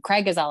her. And then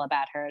Craig is all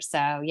about her.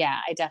 So yeah,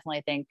 I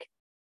definitely think,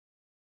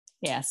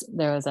 yes,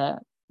 there's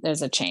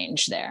a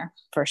change there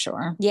for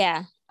sure.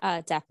 Yeah,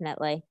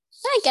 definitely.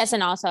 I guess,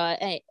 and also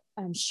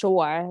I'm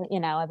sure, you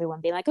know,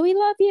 everyone being like, oh, we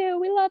love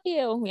you,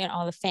 you know,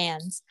 all the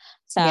fans.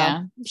 So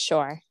yeah. I'm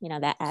sure, you know,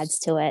 that adds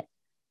to it.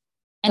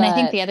 And I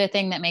think the other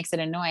thing that makes it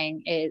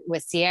annoying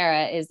with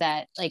Sierra is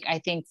that, like, I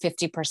think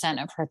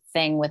 50% of her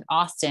thing with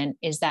Austin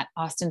is that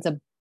Austin's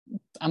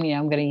I'm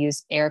going to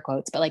use air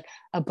quotes, but like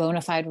a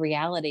bona fide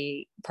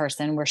reality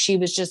person, where she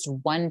was just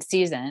one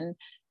season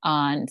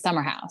on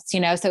Summer House, you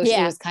know? So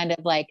she was kind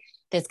of like,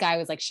 this guy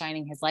was like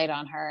shining his light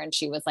on her and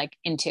she was like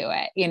into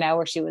it, you know,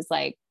 where she was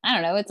like, I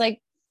don't know. It's like,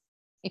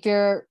 if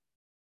you're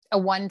a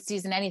one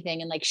season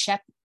anything and like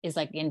Shep is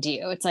like into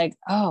you, it's like,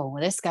 oh,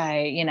 this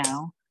guy, you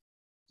know,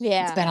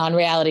 it's been on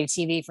reality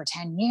TV for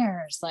 10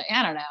 years. Like,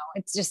 I don't know.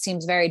 It just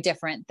seems very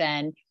different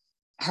than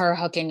her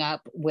hooking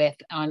up with,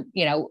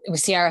 with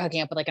Sierra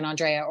hooking up with like an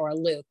Andrea or a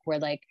Luke, where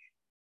like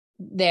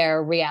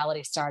their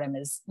reality stardom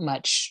is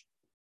much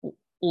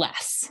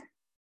less. Does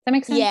that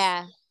make sense?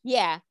 Yeah.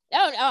 Yeah.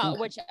 Oh,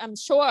 which I'm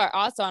sure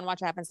also on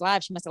Watch What Happens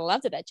Live, she must have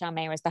loved it that John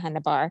Mayer was behind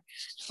the bar.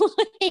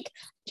 Like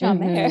John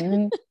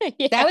Mayer.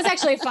 That was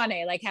actually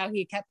funny, like how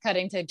he kept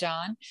cutting to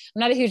John. I'm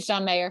not a huge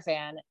John Mayer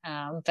fan,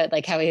 but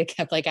like how he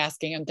kept like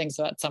asking him things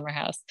about Summer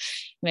House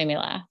made me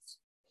laugh.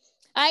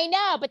 I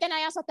know, but then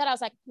I also thought, I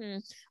was like, I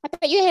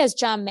bet you has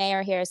John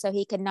Mayer here so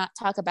he could not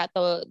talk about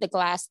the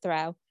glass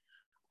throw.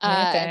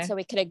 And so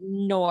we could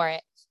ignore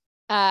it.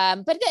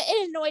 But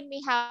it annoyed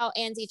me how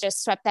Andy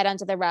just swept that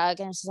under the rug,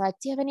 and she's like,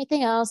 do you have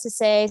anything else to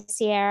say,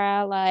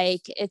 Sierra?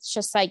 Like, it's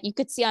just like, you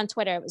could see on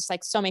Twitter, it was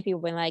like so many people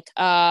being like,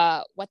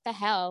 what the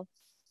hell?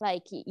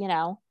 Like, you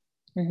know,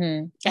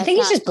 I think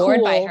he's just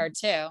bored by her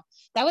too.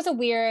 That was a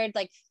weird,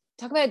 like,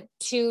 talk about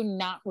two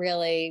not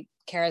really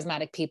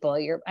charismatic people.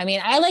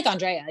 I like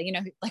Andrea, you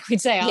know, like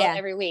we'd say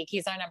every week,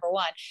 he's our number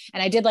one.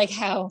 And I did like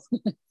how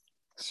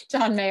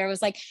John Mayer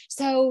was like,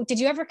 so did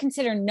you ever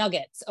consider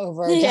Nuggets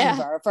over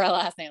Denver for a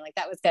last name? Like,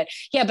 that was good.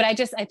 Yeah. But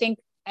I think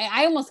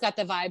I almost got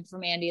the vibe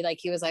from Andy. Like,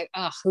 he was like,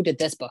 oh, who did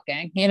this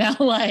booking? You know,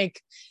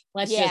 like,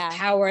 let's just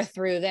power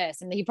through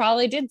this. And he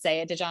probably did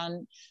say it to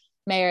John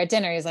Mayer at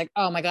dinner. He's like,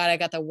 oh my God, I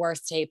got the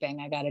worst taping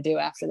I got to do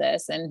after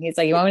this. And he's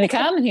like, you want me to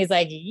come? And he's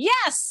like,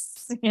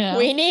 yes, you know,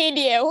 we need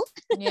you.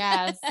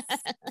 Yes.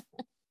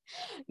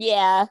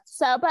 Yeah.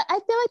 So, but I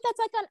feel like that's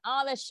like on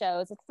all the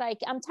shows. It's like,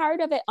 I'm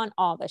tired of it on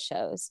all the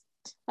shows.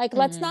 Like,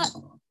 let's not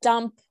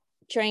dump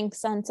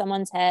drinks on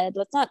someone's head.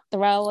 Let's not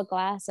throw a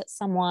glass at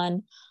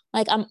someone.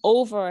 Like, I'm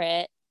over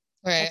it.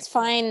 Right. Let's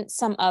find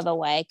some other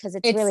way, because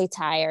it's really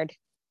tired.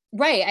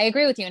 Right. I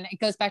agree with you. And it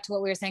goes back to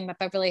what we were saying about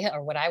Beverly Hills,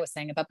 or what I was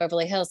saying about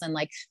Beverly Hills, and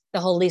like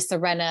the whole Lisa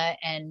Rinna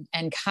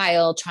and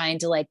Kyle trying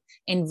to like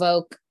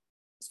invoke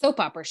soap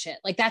opera shit.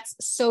 Like, that's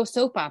so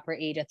soap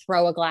opera-y, to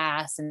throw a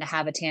glass and to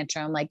have a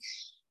tantrum. Like,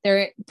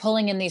 they're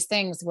pulling in these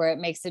things where it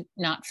makes it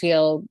not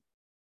feel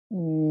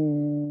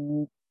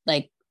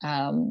like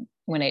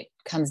when it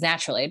comes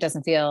naturally, it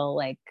doesn't feel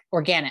like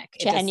organic,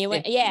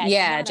 genuine.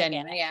 Genuine.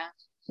 Organic. Yeah,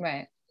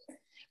 right.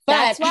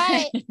 But that's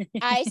why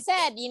I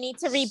said you need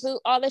to reboot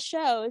all the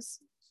shows.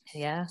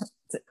 Yeah,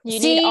 you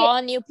need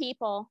all new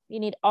people.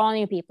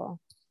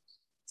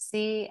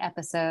 See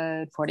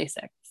episode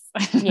 46.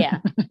 Yeah.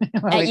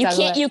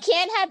 You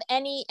can't have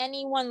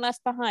anyone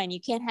left behind. You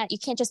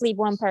can't just leave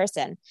one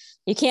person.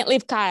 You can't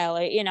leave Kyle,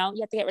 or, you know,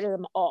 you have to get rid of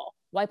them all.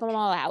 Wipe them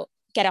all out.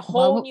 Get a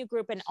whole new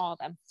group in all of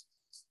them.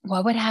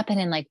 What would happen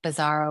in like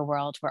Bizarro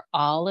world, where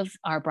all of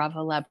our Bravo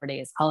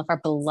celebrities, all of our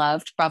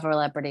beloved Bravo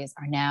celebrities,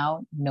 are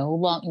now no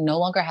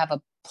longer have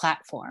a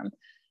platform?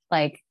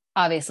 Like,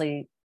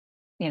 obviously,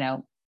 you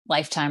know,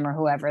 Lifetime or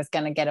whoever is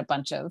going to get a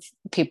bunch of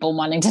people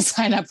wanting to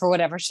sign up for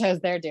whatever shows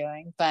they're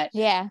doing. But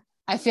yeah,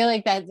 I feel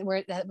like that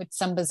with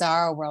some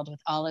Bizarro world, with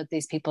all of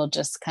these people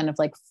just kind of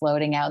like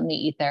floating out in the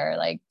ether,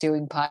 like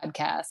doing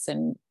podcasts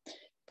and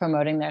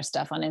promoting their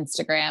stuff on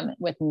Instagram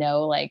with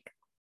no like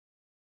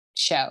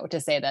show to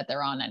say that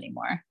they're on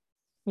anymore.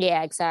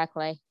 Yeah,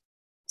 exactly.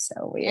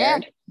 So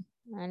weird.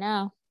 Yeah, I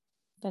know.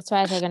 That's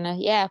why they're gonna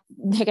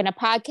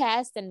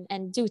podcast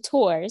and do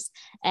tours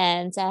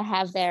and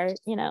have their,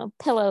 you know,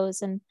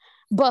 pillows and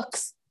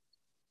books.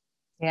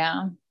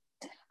 Yeah.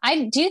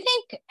 Do you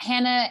think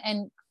Hannah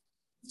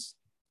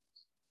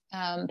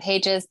and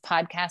Paige's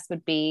podcast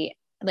would be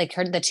like,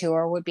 the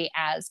tour would be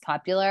as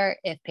popular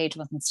if Paige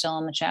wasn't still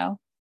on the show?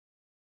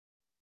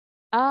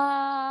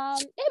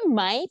 It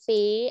might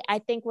be. I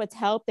think what's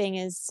helping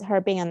is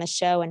her being on the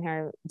show and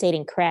her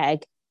dating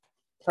Craig.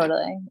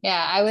 Totally.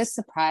 Yeah, I was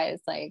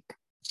surprised. Like,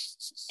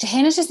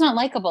 Hannah's just not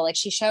likable. Like,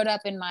 she showed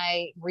up in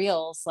my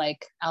Reels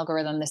like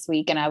algorithm this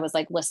week, and I was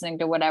like listening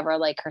to whatever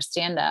like her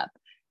stand-up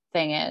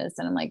thing is,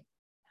 and I'm like,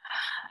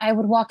 I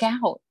would walk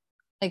out.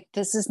 Like,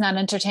 this is not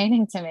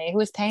entertaining to me. Who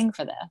is paying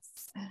for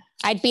this?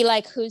 I'd be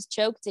like, whose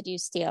joke did you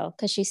steal?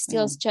 Because she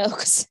steals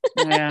jokes.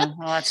 Yeah,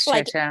 well, that's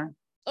true too.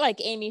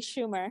 Like Amy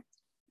Schumer.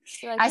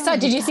 Like, I saw.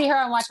 Did you see her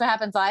on Watch What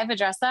Happens Live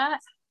address that?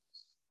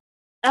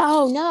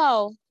 Oh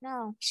no.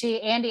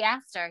 Andy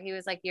asked her. He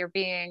was like, "You're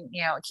being,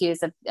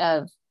 accused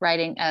of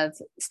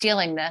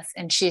stealing this,"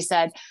 and she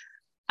said,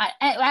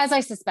 as I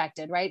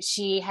suspected, right?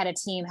 She had a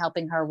team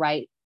helping her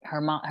write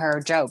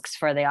her jokes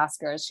for the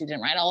Oscars. She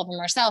didn't write all of them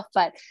herself,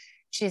 but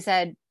she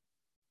said,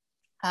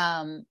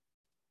 that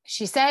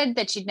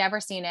she'd never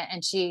seen it,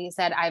 and she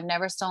said, "I've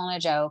never stolen a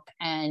joke,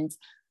 and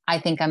I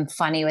think I'm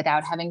funny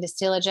without having to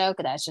steal a joke.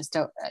 That's just,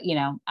 but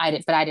I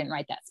didn't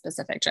write that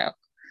specific joke."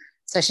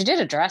 So she did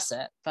address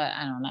it, but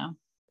I don't know.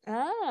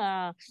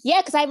 Oh,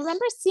 yeah. Cause I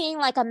remember seeing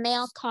like a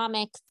male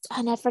comic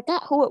and I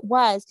forgot who it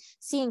was,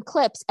 seeing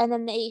clips, and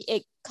then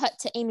it cut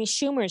to Amy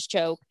Schumer's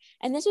joke.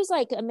 And this was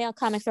like a male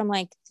comic from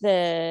like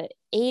the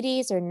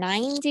 80s or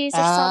 90s or something.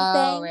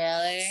 Oh,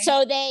 really?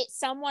 So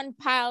someone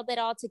piled it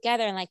all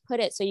together and like put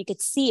it so you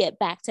could see it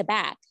back to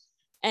back.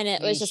 And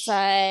it was just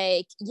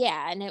like,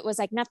 yeah. And it was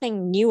like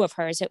nothing new of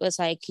hers. It was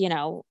like,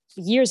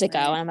 years ago.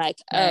 And I'm like,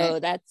 oh,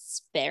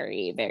 that's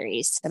very,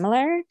 very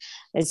similar.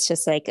 It's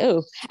just like,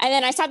 oh. And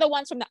then I saw the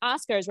ones from the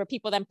Oscars where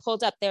people then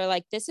pulled up. They were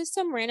like, this is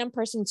some random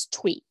person's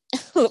tweet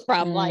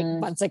from like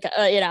months ago,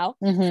 So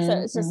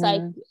it's just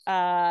like,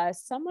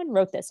 someone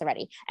wrote this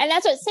already. And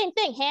that's what, same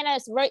thing. Hannah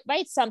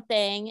writes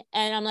something.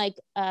 And I'm like,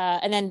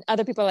 and then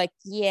other people are like,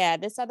 yeah,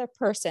 this other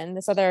person,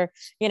 this other,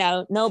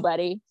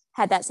 nobody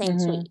had that same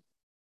tweet.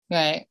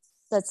 Right.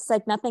 So it's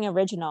like nothing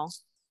original.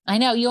 I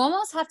know, you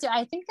almost have to,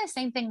 I think the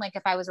same thing, like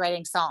if I was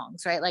writing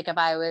songs, right? Like if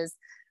I was,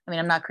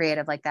 I'm not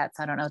creative like that,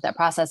 so I don't know what that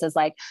process is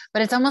like,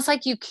 but it's almost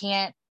like you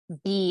can't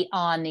be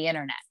on the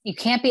internet. You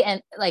can't be,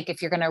 and like,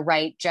 if you're going to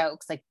write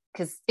jokes, like,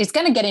 cause it's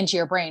going to get into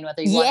your brain,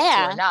 whether you want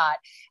it to or not.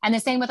 And the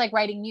same with like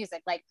writing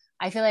music. Like,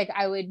 I feel like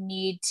I would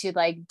need to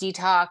like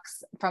detox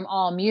from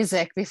all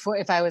music before,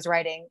 if I was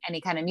writing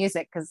any kind of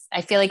music. Cause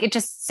I feel like it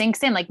just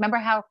sinks in. Like, remember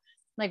how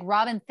like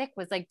Robin Thicke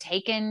was like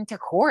taken to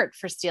court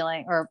for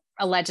stealing, or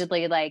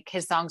allegedly like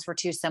his songs were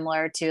too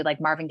similar to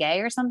like Marvin Gaye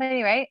or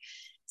somebody, right?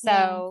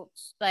 So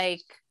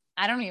like,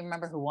 I don't even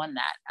remember who won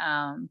that.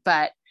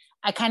 But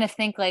I kind of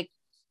think like,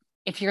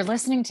 if you're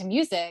listening to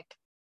music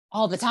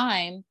all the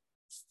time,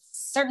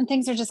 certain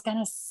things are just going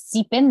to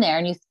seep in there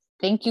and you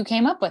think you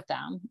came up with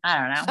them. I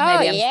don't know.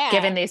 Maybe I'm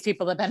giving these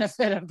people the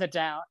benefit of the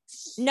doubt.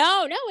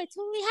 No, it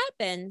totally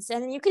happens.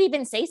 And you could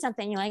even say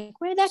something, you're like,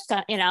 where did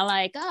that go?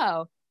 Like,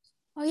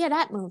 oh yeah,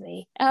 that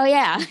movie. Oh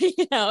yeah. And you're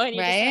just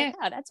like,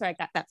 oh, that's where I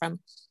got that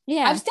from.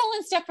 Yeah. I've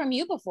stolen stuff from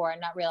you before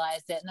and not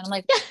realized it. And then I'm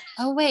like,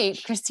 oh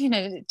wait,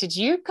 Christina, did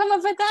you come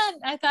up with that?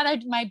 I thought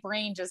my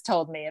brain just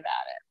told me about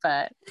it,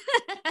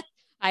 but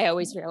I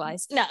always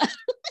realize. No.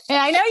 And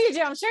I know you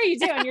do. I'm sure you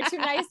do. And you're too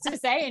nice to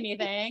say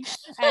anything.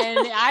 And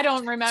I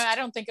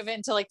don't think of it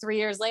until like 3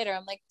 years later.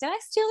 I'm like, did I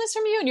steal this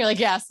from you? And you're like,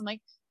 yes. I'm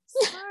like,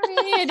 sorry,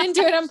 I didn't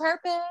do it on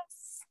purpose.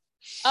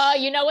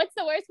 What's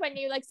the worst? When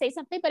you like say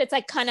something, but it's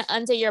like kind of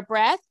under your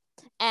breath,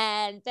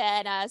 and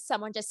then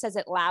someone just says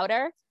it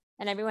louder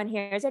and everyone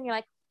hears it and you're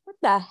like, what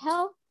the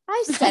hell?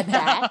 I said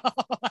that.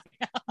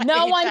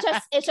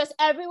 It's just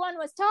everyone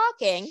was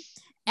talking,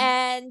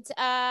 and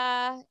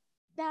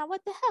now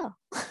what the hell?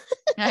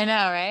 I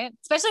know, right?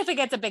 Especially if it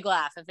gets a big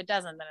laugh. If it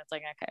doesn't, then it's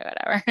like, okay,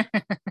 whatever.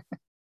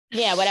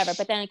 Yeah, whatever.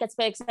 But then it gets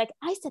big. It's like,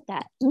 I said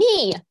that.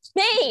 Me.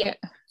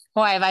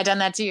 Why, have I done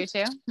that to you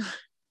too?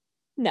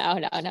 No.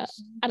 I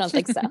don't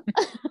think so.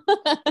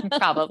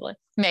 Probably.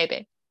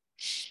 Maybe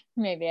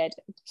I did.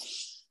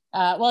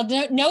 Well,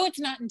 no, it's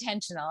not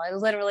intentional. I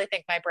literally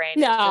think my brain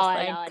is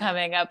just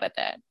coming up with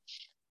it.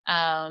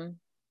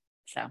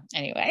 So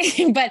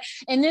anyway, but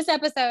in this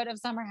episode of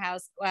Summer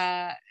House,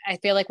 I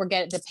feel like we're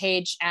getting the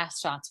Paige ass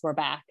shots. We're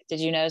back. Did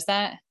you notice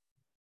that?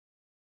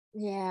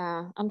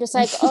 Yeah. I'm just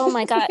like, oh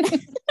my God.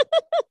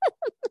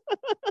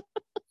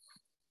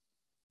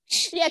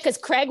 Yeah, because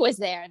Craig was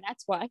there, and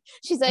that's why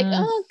she's like,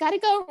 oh, gotta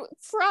go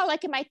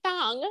frolic in my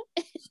thong.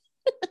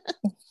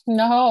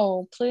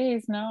 No,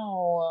 please,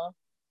 no.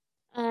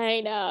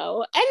 I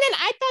know. And then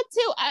I thought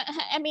too,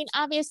 I mean,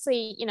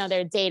 obviously,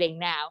 they're dating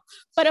now,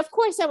 but of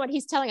course, then when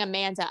he's telling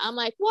Amanda, I'm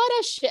like, what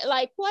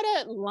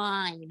a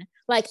line.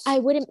 Like,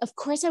 of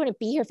course I wouldn't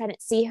be here if I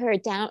didn't see her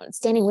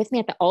standing with me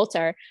at the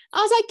altar.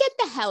 I was like, get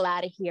the hell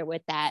out of here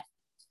with that.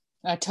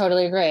 I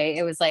totally agree.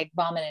 It was like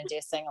vomit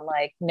inducing. I'm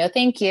like, no,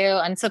 thank you.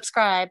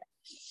 Unsubscribe.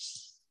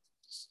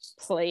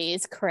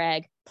 Please,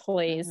 Craig,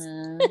 please.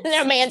 And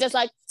Amanda's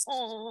like,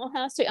 oh,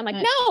 how sweet. I'm like,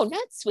 no,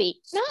 not sweet.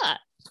 Not.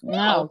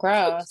 No,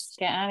 gross.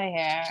 Get out of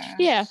here.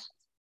 Yeah.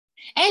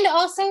 And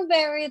also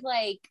very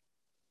like,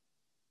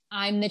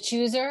 I'm the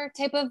chooser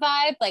type of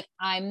vibe. Like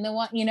I'm the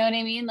one, you know what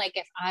I mean? Like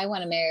if I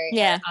want to marry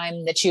Yeah. her,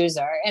 I'm the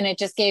chooser. And it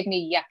just gave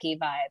me yucky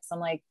vibes. I'm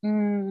like,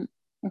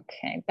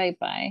 okay,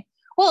 bye-bye.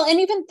 Well, and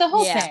even the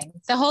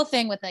whole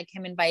thing with like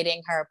him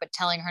inviting her, but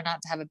telling her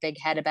not to have a big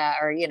head about,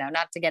 or, you know,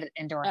 not to get it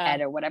into her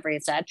head or whatever he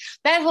said,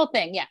 that whole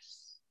thing. Yeah.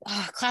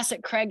 Oh,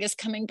 classic Craig is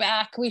coming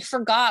back. We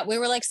forgot. We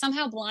were like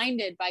somehow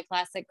blinded by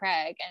classic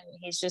Craig, and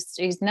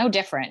he's no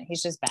different.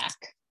 He's just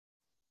back.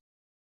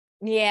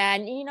 Yeah,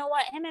 and you know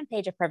what? Him and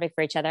Paige are perfect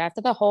for each other.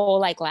 After the whole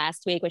like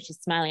last week when she's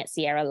smiling at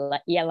Sierra,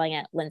 yelling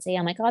at Lindsay,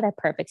 I'm like, oh, they're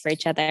perfect for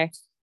each other.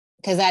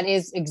 Because that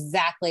is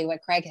exactly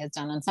what Craig has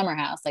done on Summer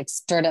House, like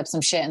stirred up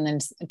some shit and then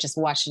just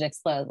watched it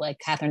explode, like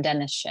Catherine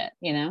Dennis shit,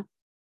 you know?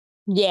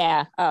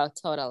 Yeah. Oh,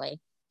 totally.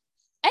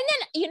 And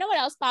then you know what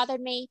else bothered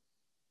me?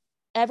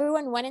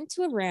 Everyone went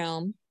into a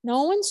room.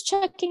 No one's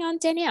checking on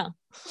Danielle.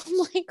 I'm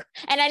like,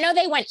 and I know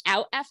they went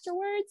out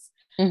afterwards,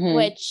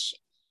 which,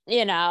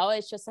 you know,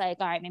 it's just like,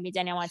 all right, maybe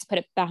Danielle wants to put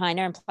it behind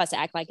her and plus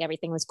act like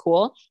everything was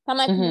cool. But I'm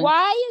like,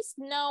 why is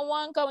no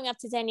one going up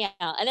to Danielle?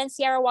 And then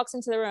Sierra walks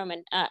into the room,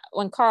 and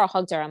when Carl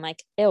hugged her, I'm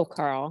like, ew,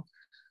 Carl,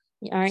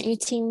 aren't you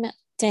team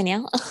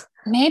Danielle?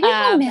 Maybe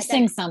we're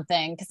missing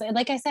something. Because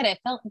like I said, it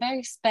felt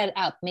very sped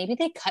up. Maybe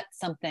they cut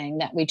something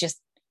that we just,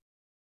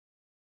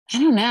 I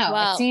don't know.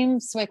 Well, it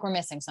seems like we're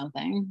missing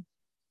something.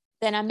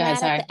 Then I'm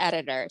mad at the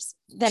editors.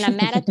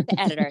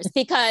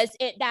 Because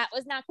that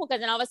was not cool. Because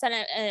then all of a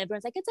sudden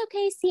everyone's like, "It's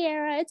okay,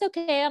 Sierra. It's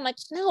okay." I'm like,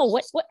 "No,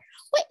 what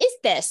is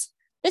this?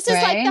 This is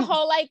like the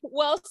whole like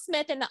Will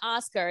Smith in the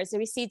Oscars.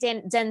 We see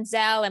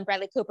Denzel and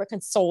Bradley Cooper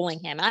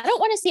consoling him. I don't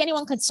want to see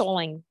anyone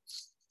consoling.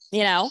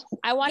 You know,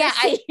 I want to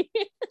see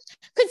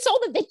console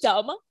the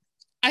victim."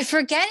 I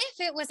forget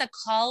if it was a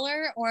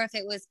caller or if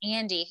it was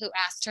Andy who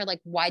asked her,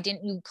 like, why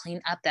didn't you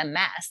clean up the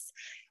mess?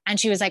 And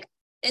she was like,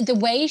 the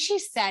way she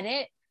said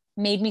it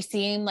made me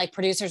seem like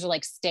producers were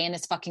like, stay in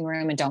this fucking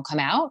room and don't come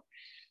out.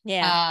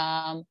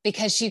 Yeah.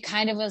 Because she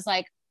kind of was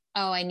like,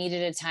 oh, I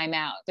needed a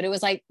timeout. But it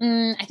was like,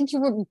 I think you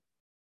were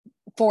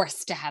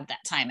forced to have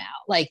that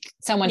timeout. Like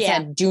someone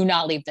said, do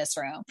not leave this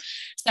room.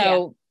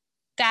 So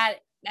that,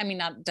 I mean,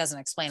 that doesn't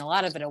explain a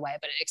lot of it away,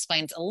 but it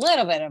explains a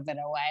little bit of it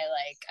away.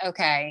 Like,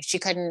 okay, she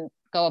couldn't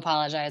go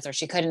apologize or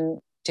she couldn't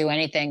do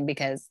anything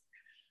because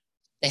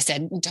they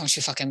said, don't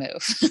you fucking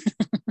move.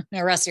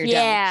 The rest you're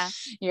done.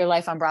 Your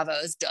life on Bravo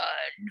is done.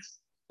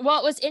 Well,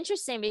 it was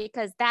interesting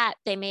because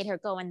they made her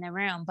go in the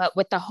room, but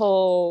with the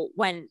whole,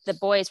 when the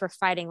boys were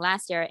fighting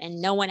last year and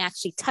no one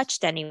actually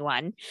touched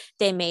anyone,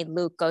 they made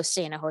Luke go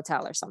stay in a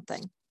hotel or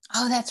something.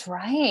 Oh, that's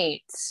right.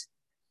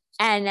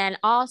 And then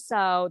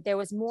also there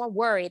was more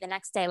worry the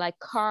next day, like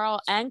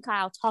Carl and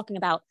Kyle talking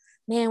about,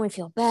 man, we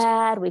feel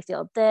bad. We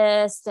feel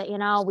this, that, you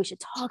know, we should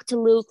talk to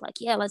Luke. Like,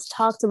 yeah, let's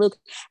talk to Luke.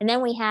 And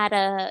then we had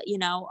a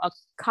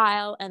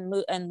Kyle and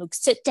Luke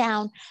sit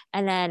down.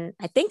 And then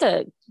I think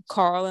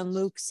Carl and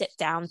Luke sit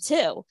down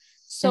too.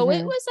 So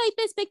it was like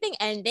this big thing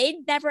and they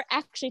never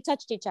actually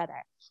touched each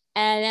other.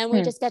 And then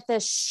we just get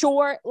this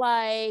short,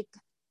 like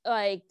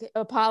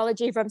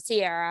apology from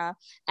Sierra.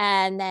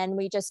 And then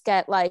we just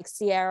get like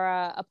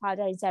Sierra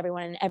apologizing to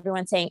everyone and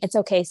everyone saying, it's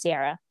okay,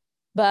 Sierra.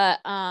 But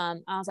I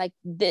was like,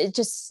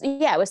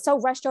 it was so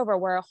rushed over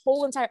where a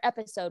whole entire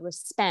episode was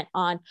spent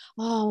on,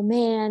 oh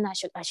man, I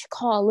should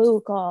call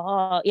Luke,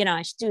 you know,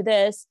 I should do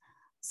this.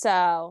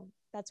 So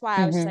that's why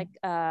I was like,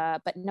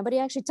 but nobody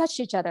actually touched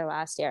each other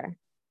last year.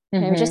 They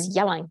were just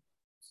yelling.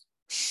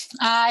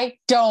 I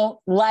don't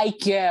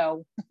like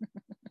you.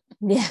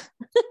 Yeah.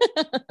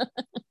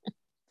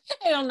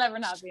 It'll never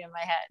not be in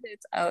my head.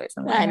 It's always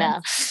in my head. I know.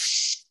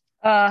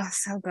 Oh,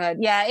 so good.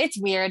 Yeah, it's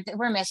weird.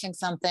 We're missing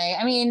something.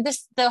 I mean,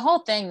 the whole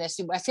thing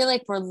I feel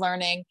like we're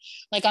learning,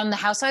 like on the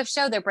Housewives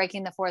show, they're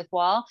breaking the fourth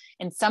wall.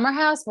 In Summer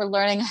House, we're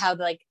learning how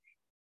like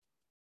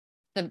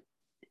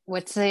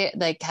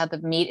how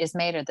the meat is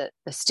made or the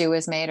stew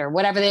is made or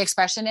whatever the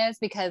expression is,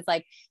 because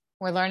like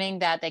we're learning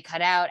that they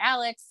cut out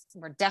Alex.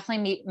 We're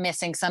definitely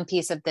missing some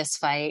piece of this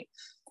fight.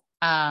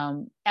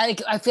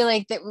 I feel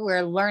like that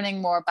we're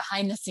learning more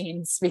behind the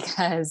scenes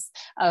because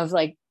of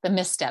like the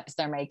missteps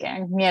they're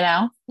making, you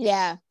know?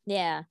 Yeah.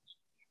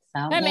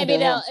 So but maybe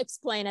they'll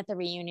explain at the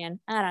reunion.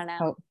 I don't know.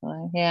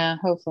 Hopefully. Yeah,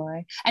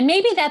 hopefully. And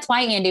maybe that's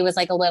why Andy was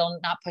like a little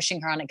not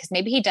pushing her on it, because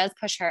maybe he does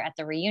push her at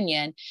the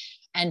reunion.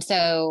 And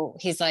so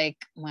he's like,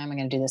 why am I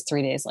going to do this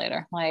 3 days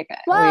later? Like,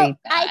 well,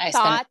 I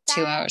spent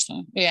 2 hours.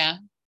 Yeah.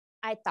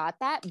 I thought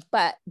that,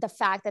 but the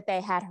fact that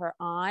they had her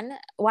on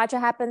Watch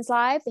What Happens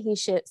Live, he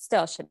should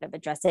have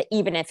addressed it,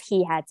 even if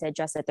he had to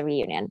address it at the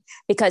reunion,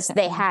 because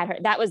they had her.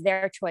 That was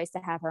their choice to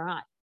have her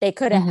on. They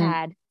could have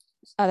had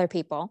other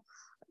people,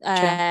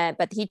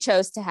 but he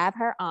chose to have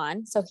her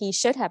on, so he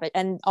should have it.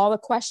 And all the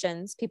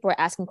questions, people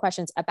were asking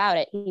questions about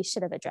it, he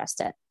should have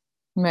addressed it.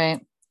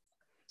 Right.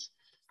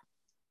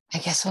 I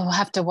guess we'll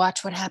have to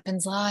watch what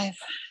happens live.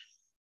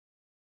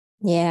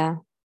 Yeah.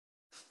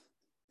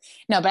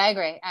 No, but I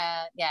agree.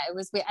 It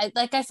was weird.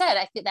 Like I said,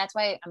 I think that's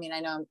why, I mean, I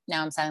know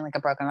now I'm sounding like a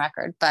broken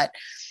record, but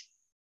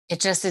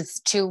it's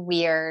too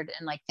weird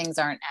and like things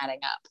aren't adding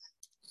up.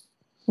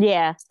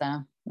 Yeah. So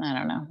I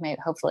don't know. Maybe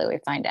hopefully we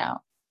find out.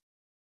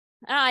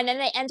 And then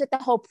they end with the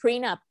whole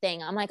prenup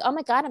thing. I'm like, oh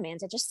my God,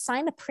 Amanda, just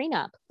sign the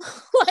prenup.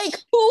 Like,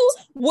 who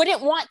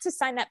wouldn't want to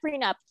sign that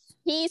prenup?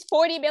 He's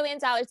 $40 million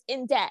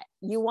in debt.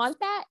 You want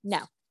that? No.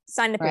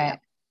 Sign the prenup.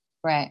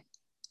 Right.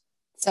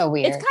 So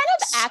weird. It's kind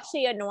of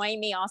actually annoying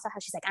me also how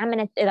she's like, I'm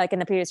going to, like in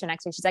the previews for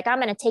next week, she's like,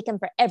 I'm going to take him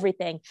for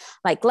everything.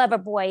 Like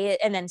Loverboy.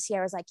 And then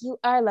Sierra's like, you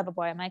are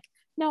Loverboy. I'm like,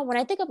 no, when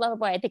I think of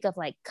Loverboy, I think of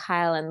like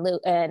Kyle and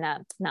Luke, and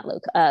not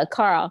Luke,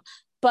 Carl.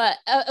 But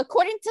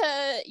according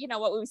to, you know,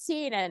 what we've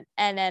seen and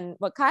then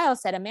what Kyle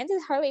said, Amanda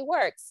hardly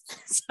works.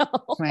 So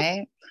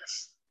right.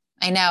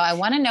 I know. I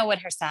want to know what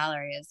her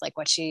salary is, like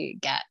what she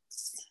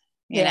gets.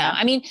 You know,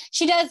 I mean,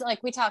 she does,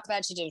 like we talked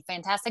about, she did a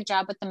fantastic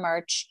job with the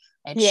merch.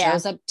 It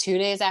shows up 2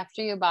 days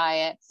after you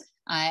buy it.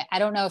 I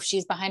don't know if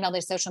she's behind all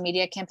these social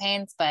media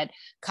campaigns, but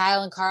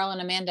Kyle and Carl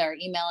and Amanda are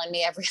emailing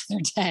me every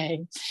other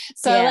day.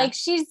 So like,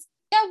 she's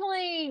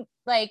definitely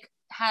like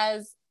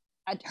has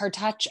her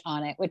touch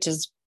on it, which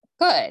is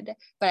good.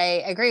 But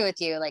I agree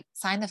with you. Like,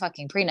 sign the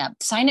fucking prenup,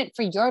 sign it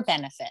for your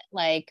benefit.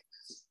 Like,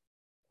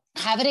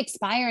 have it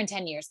expire in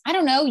 10 years. I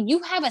don't know.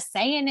 You have a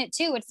say in it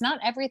too. It's not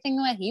everything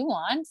that he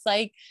wants.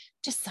 Like,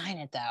 just sign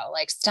it though.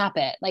 Like, stop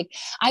it. Like,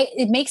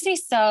 it makes me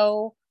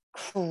so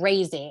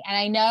crazy. And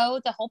I know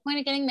the whole point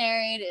of getting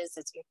married is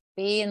to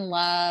be in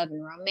love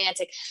and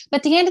romantic. But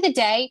at the end of the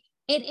day,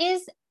 it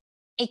is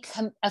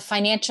a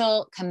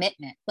financial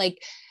commitment.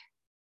 Like,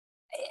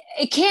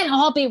 it can't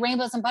all be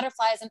rainbows and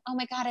butterflies and, oh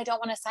my God, I don't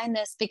want to sign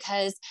this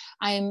because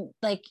I'm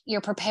like,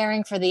 you're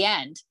preparing for the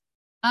end.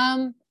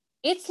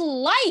 It's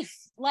life.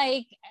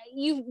 Like,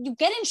 you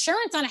get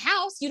insurance on a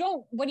house.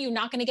 What are you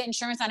not going to get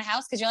insurance on a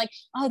house? Cause you're like,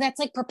 oh, that's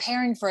like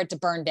preparing for it to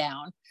burn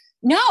down.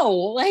 No,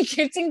 like,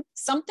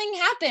 something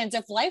happens.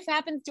 If life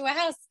happens to a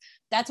house,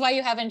 that's why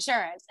you have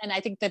insurance. And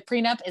I think the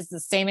prenup is the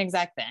same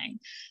exact thing.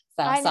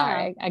 So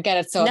sorry, I get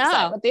it so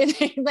upset with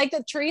the like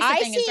the Teresa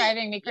thing is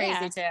driving me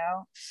crazy too.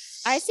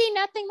 I see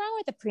nothing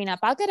wrong with a prenup.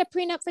 I'll get a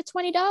prenup for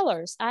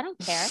 $20. I don't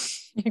care.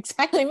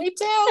 Exactly, me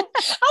too. I'll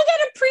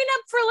get a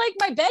prenup for like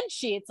my bed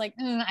sheets. Like,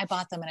 I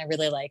bought them and I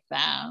really like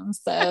them,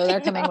 so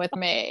they're coming with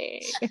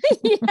me.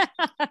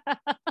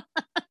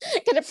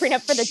 Get a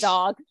prenup for the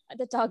dog.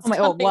 The dog's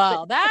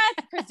well,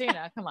 that's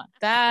Christina. Come on,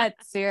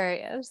 that's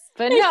serious.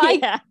 But no,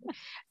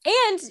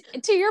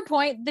 and to your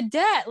point, the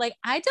debt. Like,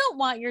 I don't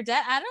want your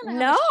debt. I don't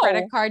know how much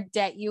credit card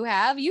debt you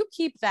have. You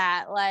keep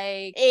that.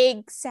 Like,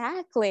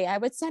 exactly. I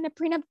would sign a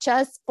prenup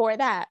just for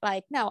that.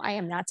 Like, no, I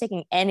am not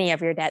taking any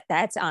of your debt.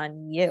 That's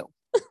on you.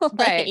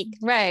 Right.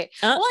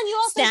 Well, and you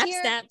also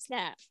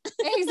snap.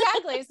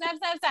 Exactly. Snap.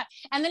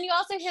 And then you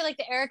also hear like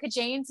the Erica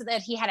Jane, so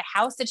that he had a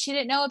house that she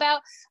didn't know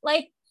about.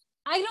 Like,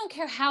 I don't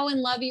care how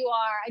in love you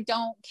are. I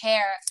don't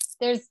care.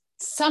 There's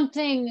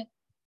something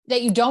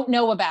that you don't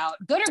know about,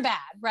 good or bad,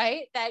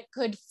 right? That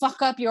could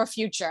fuck up your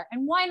future.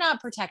 And why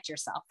not protect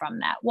yourself from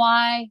that?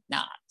 Why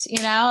not? You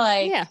know,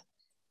 like, yeah,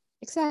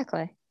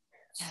 exactly.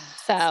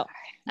 So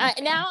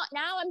now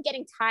I'm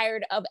getting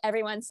tired of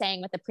everyone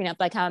saying with the prenup,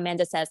 like how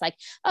Amanda says, like,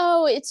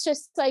 oh, it's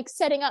just like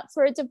setting up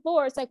for a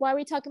divorce. Like, why are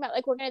we talking about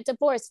like we're going to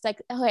divorce? It's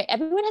like, okay,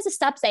 everyone has to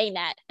stop saying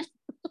that.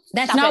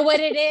 That's not what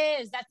it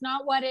is. That's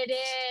not what it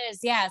is.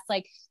 Yes.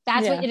 Like,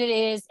 that's what it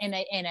is in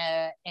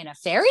a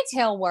fairy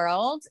tale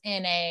world,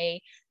 in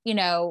a, you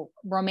know,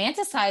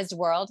 romanticized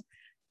world.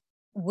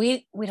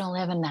 We don't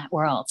live in that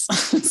world.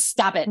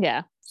 Stop it.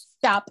 Yeah.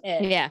 Stop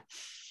it. Yeah.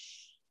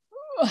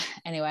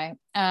 Anyway,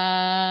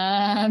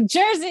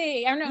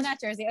 Jersey. Oh no, not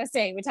Jersey.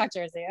 OC. We talked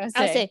Jersey.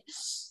 OC.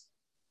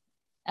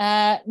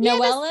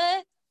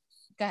 Noella.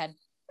 Go ahead.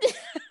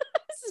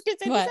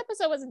 This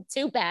episode wasn't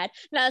too bad.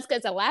 Not as good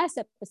as the last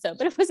episode,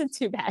 but it wasn't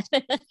too bad.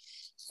 It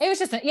was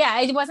just,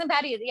 it wasn't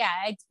bad either. Yeah,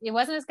 it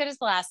wasn't as good as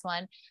the last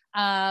one.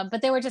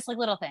 But they were just like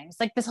little things.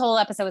 Like, this whole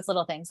episode was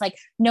little things. Like,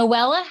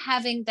 Noella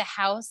having the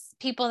house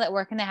people that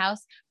work in the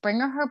house bring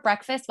her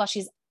breakfast while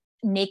she's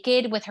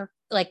naked with her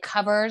like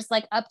covers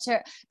like up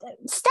to.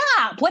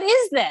 Stop! What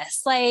is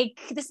this? Like,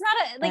 this is not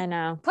a like. I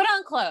know. Put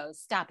on clothes.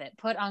 Stop it.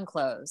 Put on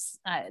clothes.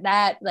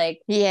 That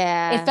like.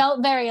 Yeah. It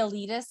felt very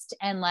elitist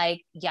and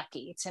like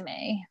yucky to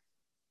me.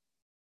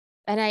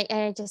 And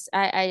I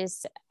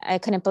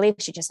couldn't believe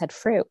she just had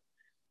fruit.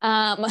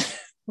 Twice.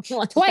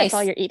 That's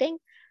all you're eating?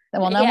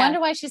 Well, no wonder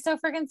why she's so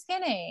freaking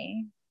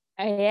skinny.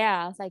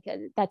 Yeah, I was like,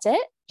 that's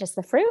it? Just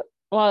the fruit?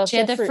 Well, she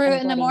had the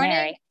fruit in the morning.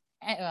 Mary.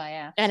 Well,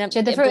 yeah. And she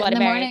had the fruit in the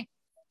Mary. morning.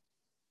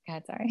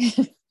 God,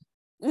 sorry.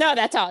 No,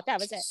 that's all. That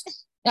was it.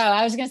 Oh,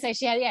 I was gonna say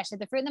she had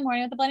the fruit in the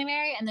morning with the Bloody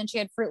Mary, and then she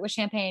had fruit with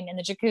champagne in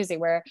the jacuzzi,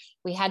 where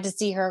we had to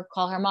see her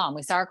call her mom.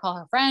 We saw her call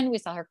her friend. We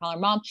saw her call her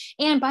mom.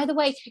 And by the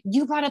way,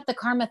 you brought up the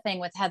karma thing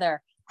with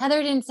Heather.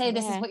 Heather didn't say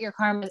this is what your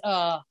karma is.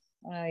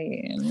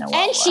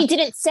 And she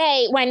didn't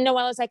say, when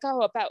Noella was like,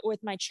 oh, about with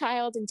my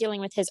child and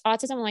dealing with his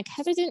autism. I'm like,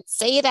 Heather didn't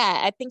say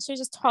that. I think she was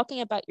just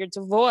talking about your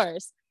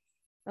divorce.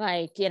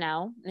 Like, you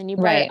know, and you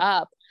brought it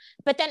up.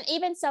 But then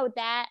even so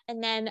that,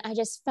 and then I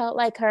just felt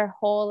like her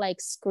whole like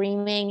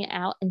screaming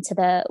out into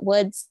the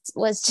woods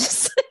was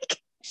just like,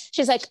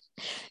 she's like,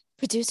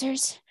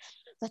 producers,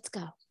 let's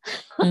go.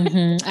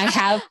 Mm-hmm.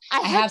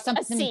 I have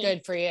something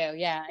good for you.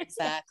 Yeah,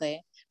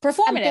 exactly.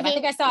 performative. I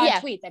think I saw yeah.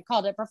 a tweet that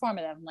called it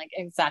performative. I'm like,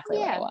 exactly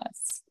what it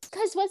was.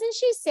 Because wasn't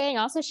she saying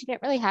also she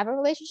didn't really have a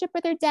relationship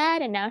with her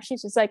dad, and now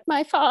she's just like,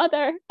 my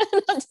father.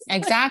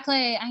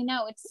 Exactly. I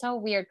know, it's so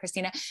weird,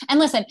 Christina. And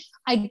listen,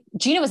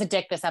 Gina was a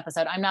dick this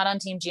episode. I'm not on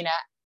Team Gina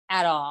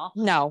at all.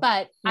 No,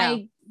 but no.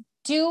 I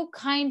do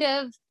kind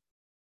of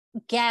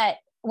get,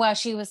 well,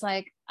 she was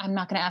like, I'm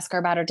not going to ask her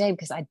about her day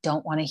because I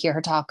don't want to hear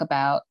her talk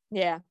about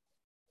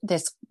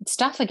this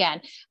stuff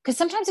again. Because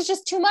sometimes it's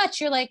just too much.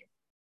 You're like,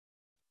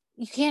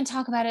 you can't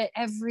talk about it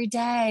every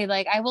day.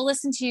 Like, I will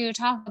listen to you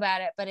talk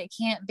about it, but it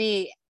can't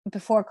be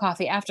before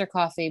coffee, after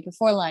coffee,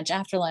 before lunch,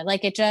 after lunch.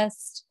 Like, it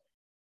just,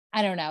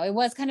 I don't know. It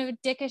was kind of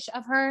dickish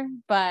of her,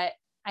 but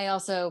I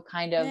also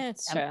kind of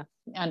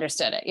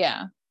understood it.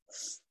 Yeah.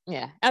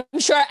 Yeah. I'm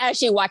sure as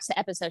she watched the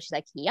episode, she's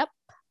like, yep,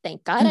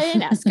 thank God I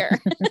didn't ask her.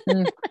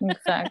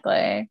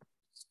 Exactly.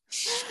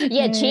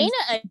 Yeah, Gina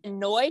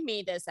annoyed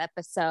me this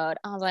episode.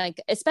 I was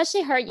like,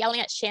 especially her yelling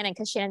at Shannon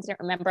because Shannon didn't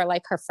remember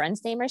like her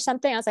friend's name or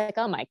something. I was like,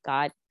 oh my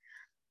God.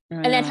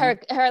 And then her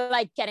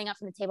like getting up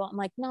from the table. I'm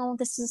like, no,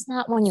 this is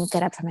not when you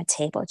get up from a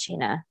table,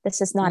 Gina. This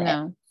is not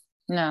it.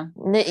 No.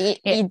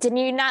 Didn't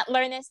you not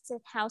learn this in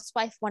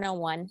Housewife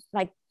 101?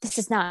 Like, this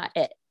is not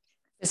it.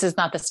 This is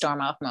not the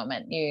storm off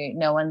moment.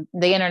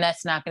 The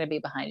internet's not going to be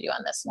behind you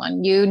on this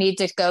one. You need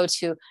to go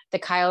to the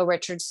Kyle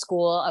Richards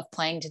School of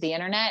Playing to the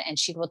Internet, and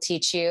she will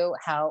teach you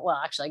how, well,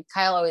 actually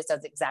Kyle always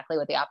does exactly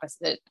what the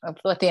opposite of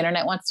what the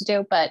internet wants to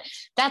do, but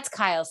that's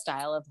Kyle's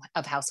style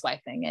of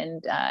housewifing,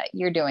 and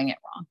you're doing it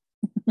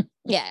wrong.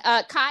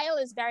 Yeah. Kyle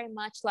is very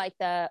much like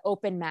the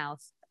open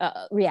mouth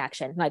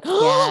reaction. Like,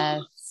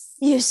 yes.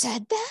 You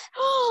said that?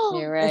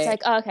 You're right. It's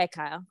like, oh, okay,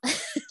 Kyle.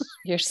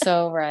 You're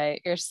so right.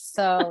 You're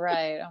so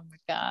right. Oh my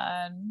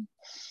God.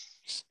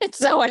 It's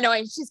so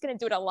annoying. She's going to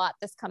do it a lot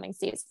this coming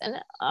season.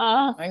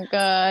 Oh my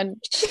God.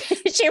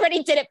 She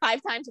already did it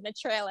 5 times in the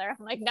trailer.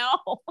 I'm like,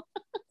 no.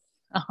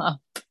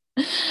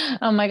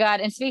 Oh my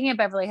God. And speaking of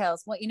Beverly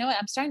Hills, well, you know what?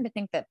 I'm starting to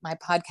think that my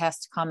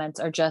podcast comments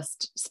are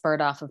just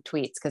spurred off of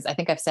tweets. Cause I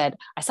think I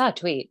saw a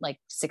tweet like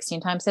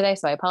 16 times today.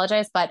 So I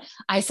apologize, but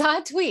I saw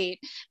a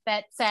tweet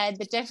that said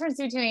the difference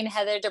between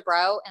Heather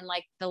Dubrow and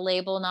like the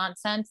label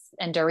nonsense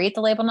and Dorit,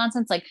 the label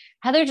nonsense, like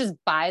Heather just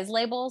buys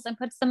labels and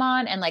puts them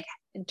on. And like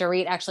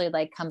Dorit actually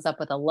like comes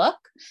up with a look,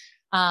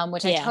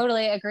 which I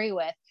totally agree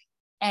with.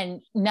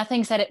 And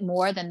nothing said it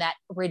more than that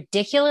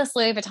ridiculous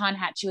Louis Vuitton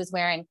hat she was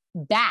wearing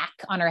back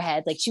on her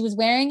head. Like she was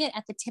wearing it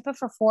at the tip of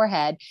her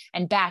forehead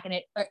and back. And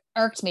it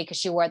irked me because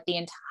she wore it the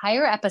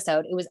entire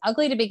episode. It was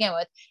ugly to begin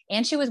with.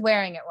 And she was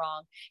wearing it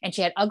wrong. And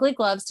she had ugly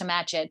gloves to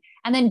match it.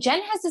 And then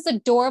Jen has this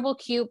adorable,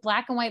 cute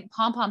black and white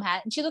pom-pom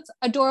hat. And she looks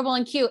adorable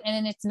and cute. And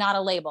then it's not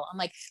a label. I'm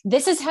like,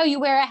 this is how you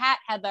wear a hat,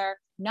 Heather.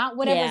 Not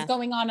whatever's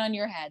going on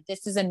your head.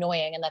 This is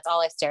annoying. And that's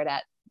all I stared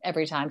at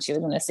every time she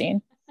was in a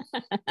scene.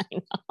 I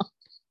know.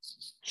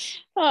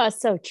 Oh,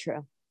 so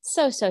true.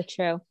 So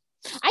true.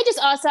 I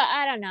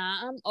don't know.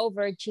 I'm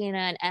over Gina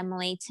and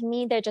Emily. To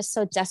me, they're just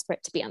so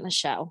desperate to be on the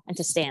show and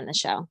to stay in the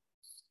show.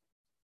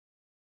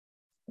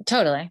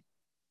 Totally.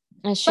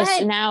 It's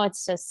just, now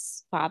it's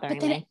just bothering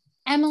me.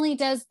 Emily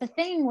does the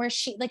thing where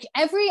she, like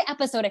every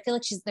episode, I feel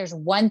like there's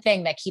one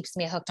thing that keeps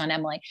me hooked on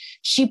Emily.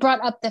 She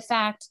brought up the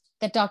fact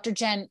that Dr.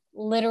 Jen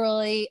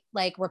literally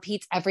like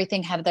repeats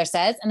everything Heather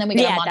says. And then we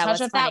get a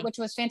montage of that, which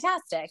was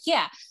fantastic.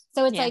 Yeah.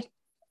 So it's like,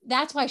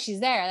 that's why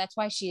she's there. That's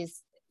why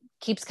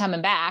keeps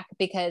coming back,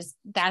 because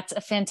that's a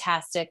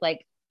fantastic,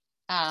 like,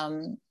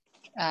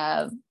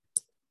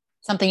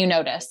 something you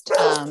noticed,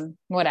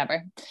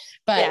 whatever.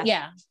 But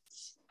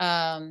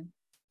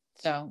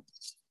so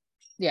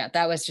yeah,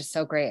 that was just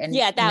so great. And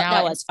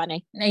that was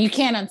funny. Now you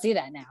can't unsee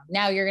that now.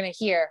 Now you're going to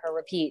hear her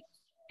repeat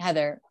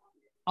Heather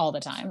all the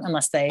time,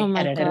 unless they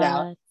edit it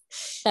out.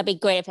 That'd be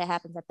great if it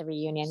happens at the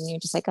reunion. And you're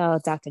just like, oh,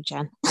 Dr.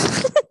 Jen.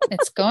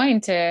 It's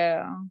going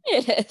to.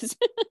 It is.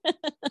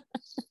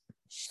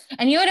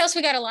 And you know what else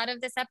we got a lot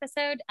of this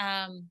episode?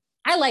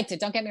 I liked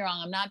it. Don't get me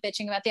wrong. I'm not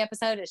bitching about the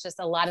episode. It's just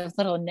a lot of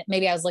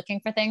maybe I was looking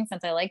for things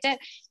since I liked it.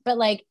 But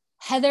like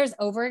Heather's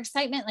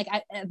overexcitement, like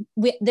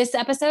this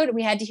episode,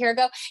 we had to hear her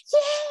go,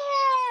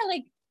 yeah,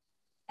 like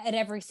at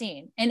every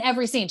scene. In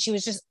every scene, she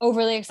was just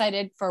overly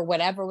excited for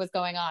whatever was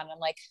going on. I'm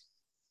like,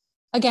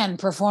 again,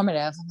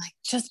 performative. I'm like,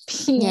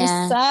 just be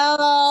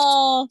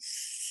yourself.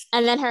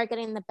 And then her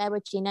getting in the bed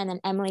with Gina and then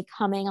Emily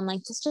coming. I'm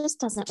like, this just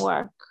doesn't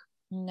work.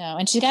 No.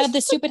 And she got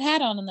the stupid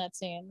hat on in that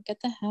scene. Get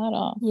the hat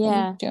off. Yeah. What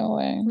are you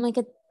doing? I'm like,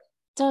 it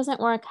doesn't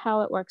work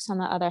how it works on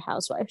the other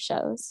housewife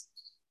shows.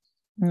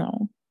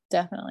 No,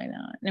 definitely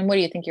not. And what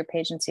do you think? You're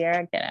Paige and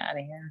Sierra? Get out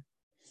of here.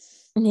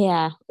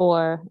 Yeah.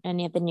 Or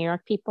any of the New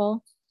York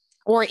people.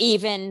 Or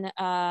even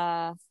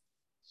on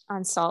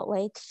Salt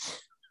Lake.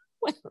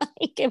 When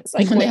like it was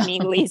like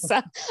Whitney,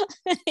 Lisa.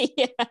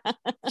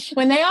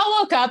 When they all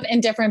woke up in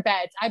different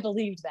beds, I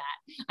believed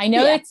that. I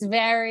know it's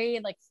very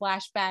like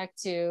flashback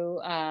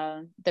to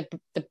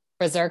the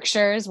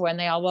Berserkshires when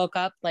they all woke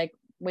up like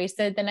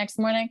wasted the next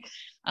morning.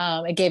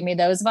 It gave me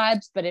those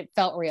vibes, but it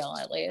felt real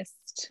at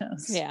least.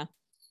 Yeah.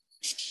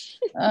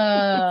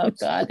 Oh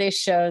God, these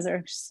shows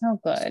are so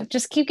good.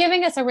 Just keep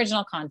giving us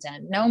original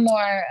content. No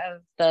more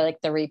of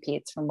the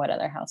repeats from what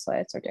other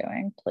housewives are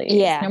doing, please.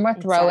 Yeah, No more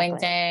throwing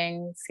exactly.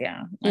 things.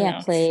 Yeah. I Yeah, know.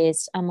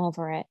 please. I'm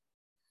over it.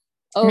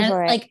 And then,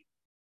 Over it. like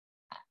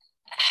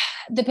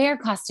the bear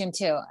costume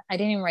too. I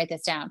didn't even write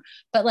this down,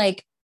 but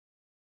like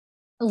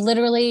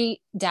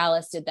literally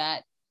Dallas did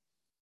that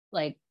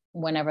like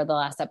whenever the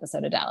last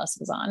episode of Dallas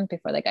was on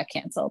before they got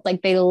canceled.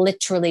 Like they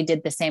literally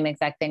did the same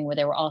exact thing where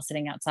they were all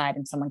sitting outside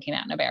and someone came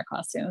out in a bear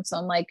costume. So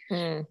I'm like,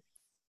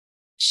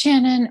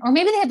 Shannon, or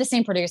maybe they have the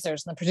same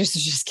producers and the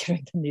producers just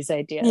giving them these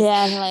ideas.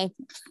 Yeah, and like,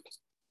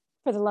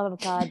 for the love of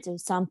God, do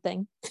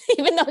something.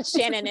 Even though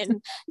Shannon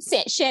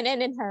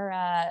and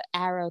her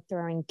arrow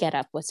throwing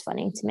getup was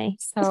funny to me.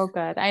 So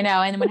good. I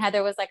know. And when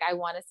Heather was like, I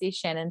want to see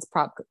Shannon's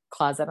prop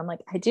closet, I'm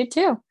like, I do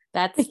too.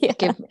 That's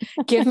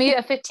give me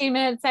a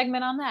 15-minute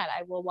segment on that.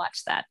 I will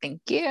watch that. Thank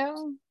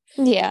you.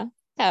 Yeah,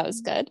 that was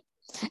good.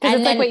 And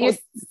it's like what you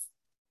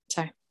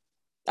sorry.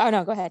 Oh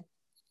no, go ahead.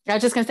 I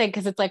was just gonna say,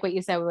 because it's like what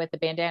you said with the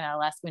bandana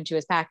last when she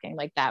was packing.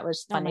 Like that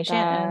was funny,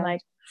 Shannon.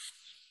 Like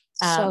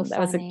so that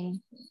was a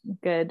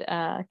good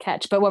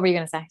catch. But what were you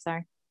gonna say?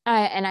 Sorry.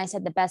 I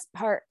said the best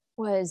part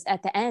was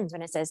at the end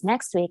when it says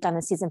next week on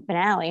the season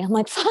finale. I'm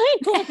like, fine.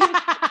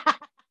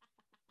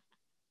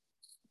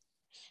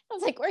 I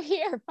was like, we're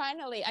here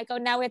finally. I go,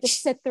 now we have to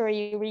sit through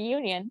a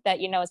reunion that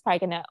is probably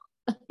gonna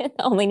it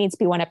only needs to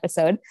be one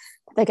episode.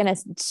 They're gonna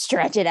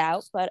stretch it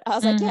out, but I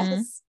was like,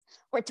 yes,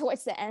 we're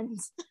towards the end.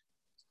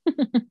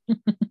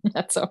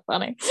 That's so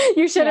funny.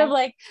 You should have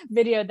like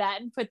videoed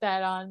that and put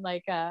that on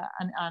like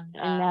on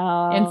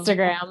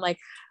Instagram. Like,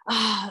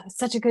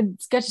 such a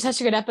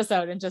good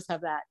episode, and just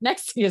have that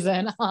next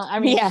season.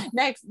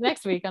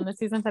 Next week on the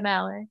season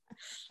finale.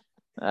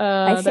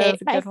 My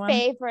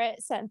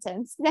favorite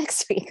sentence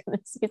next week on the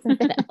season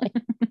finale.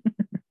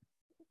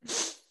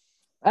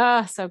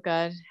 Oh, so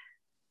good.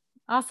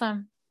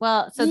 Awesome.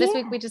 Well, so this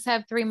week we just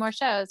have 3 more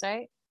shows,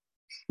 right?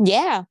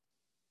 Yeah.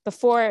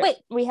 Before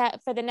we have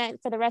for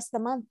the rest of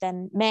the month,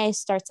 then May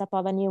starts up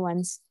all the new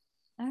ones.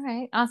 All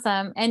right.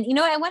 Awesome. And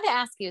I wanted to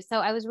ask you, so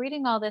I was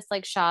reading all this,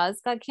 like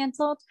Shaw's got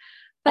canceled,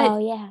 but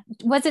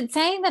was it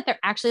saying that they're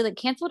actually like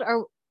canceled,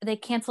 or they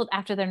canceled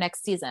after their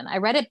next season? I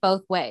read it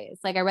both ways.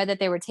 Like I read that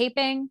they were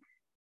taping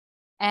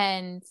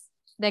and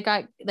they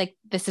got like,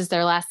 this is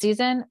their last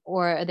season,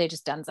 or are they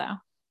just done so?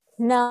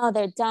 No,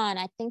 they're done.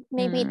 I think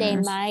maybe they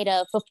might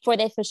have, before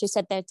they officially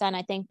said they're done,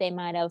 I think they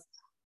might have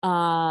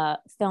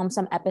filmed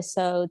some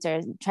episodes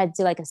or tried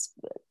to do like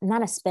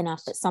not a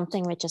spin-off, but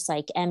something with just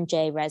like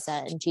MJ,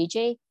 Reza, and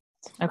Gigi.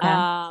 Okay.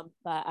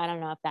 But I don't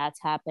know if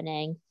that's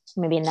happening.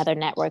 Maybe another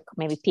network,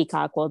 maybe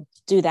Peacock will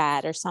do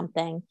that or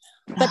something.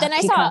 But then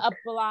I saw a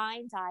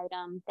blind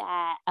item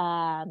that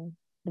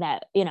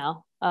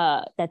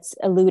that's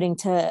alluding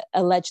to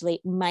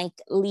allegedly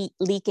Mike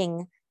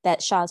leaking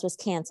that Shaw's was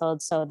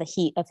canceled. So the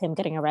heat of him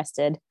getting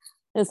arrested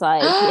is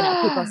like,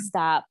 people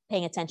stop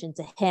paying attention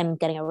to him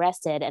getting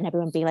arrested and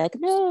everyone being like,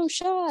 no,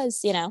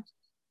 Shaw's,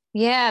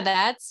 Yeah,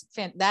 that's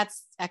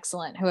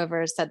excellent.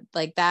 Whoever said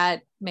like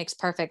that makes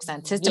perfect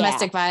sense. His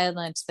domestic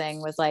violence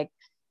thing was like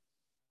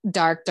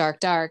dark.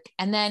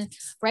 And then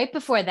right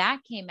before that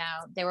came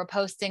out, they were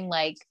posting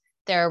like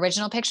their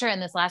original picture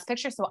and this last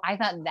picture. So I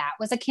thought that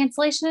was a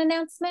cancellation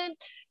announcement.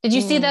 Did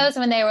you see those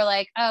when they were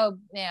like, oh,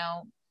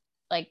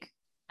 like,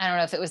 I don't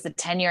know if it was the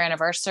 10-year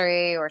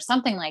anniversary or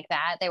something like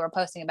that. They were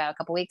posting about a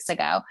couple weeks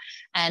ago.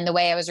 And the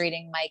way I was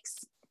reading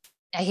Mike's,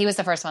 he was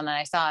the first one that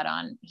I saw it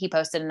on. He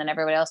posted, and then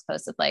everybody else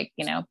posted like,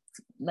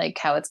 like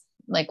how it's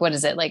like, what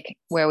is it? Like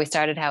where we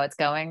started, how it's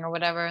going or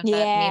whatever that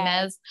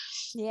meme is.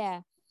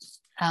 Yeah.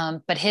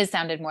 But his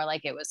sounded more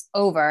like it was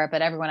over,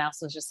 but everyone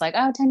else was just like,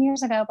 oh, 10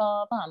 years ago,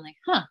 blah, blah, blah. I'm like,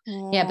 huh.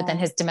 Yeah. But then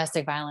his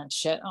domestic violence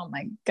shit. Oh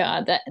my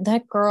God.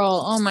 That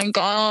girl. Oh my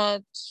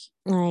God.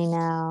 I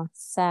know.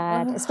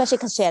 Sad. Especially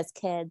because she has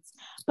kids.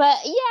 But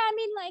yeah, I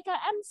mean, like,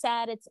 I'm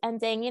sad it's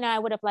ending. I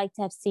would have liked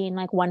to have seen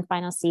like one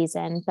final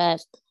season,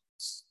 but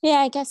yeah,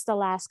 I guess the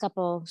last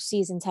couple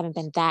seasons haven't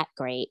been that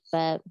great.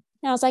 But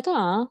I was like,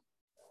 oh,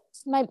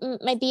 my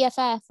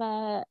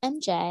BFF,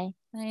 MJ.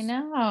 I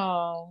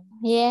know.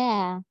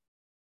 Yeah.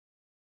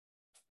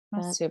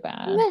 That's too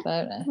bad.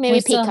 But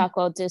maybe Peacock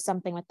will do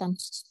something with them.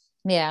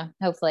 Yeah,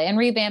 hopefully. And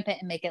revamp it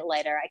and make it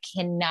lighter. I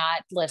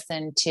cannot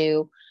listen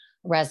to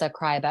Reza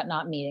cry about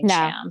not meeting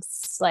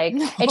Shams. Like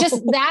it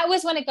just,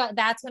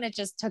 that's when it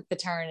just took the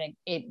turn and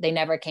they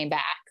never came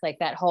back. Like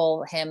that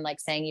whole him like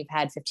saying you've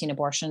had 15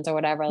 abortions or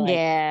whatever.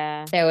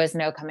 Like there was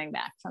no coming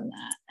back from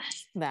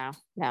that.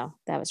 No,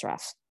 that was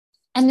rough.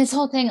 And this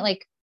whole thing,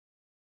 like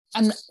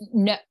I'm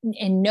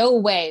in no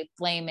way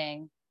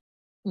blaming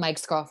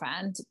Mike's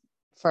girlfriend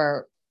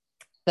for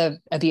the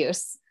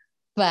abuse,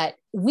 but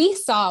we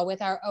saw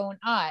with our own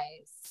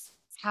eyes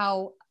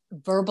how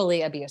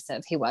verbally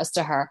abusive he was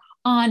to her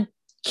on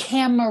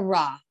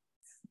camera.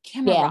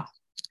 Yeah.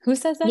 Who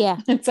says that? Yeah.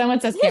 Someone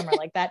says camera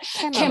like that.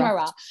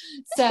 Camera.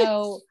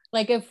 So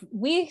like if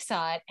we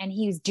saw it and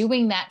he's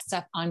doing that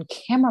stuff on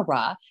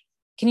camera,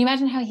 can you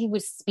imagine how he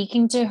was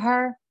speaking to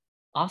her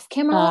off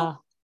camera?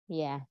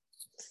 Yeah.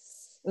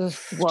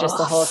 oof, just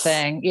the whole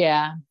thing.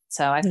 Yeah.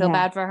 So I feel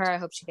bad for her. I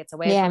hope she gets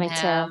away from me him.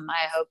 too.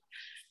 I hope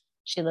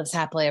she lives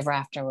happily ever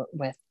after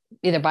with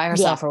either by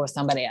herself or with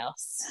somebody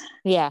else.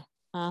 Yeah.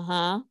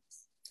 I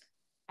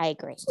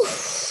agree.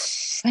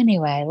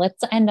 Anyway,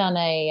 let's end on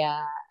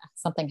a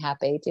something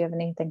happy. Do you have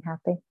anything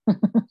happy?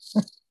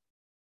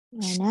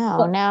 I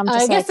know. Now I'm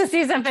just I guess the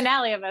season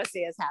finale of OC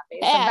is happy.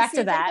 So back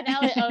to that.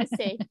 Finale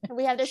OC.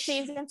 We have the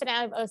season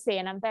finale of OC,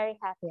 and I'm very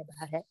happy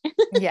about it.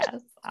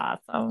 Yes.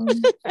 Awesome.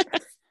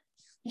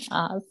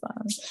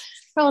 Awesome.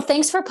 Well,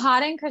 thanks for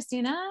potting,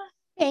 Christina.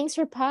 Thanks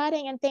for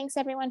potting, and thanks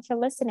everyone for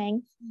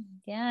listening.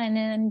 Yeah, and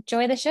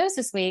enjoy the shows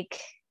this week.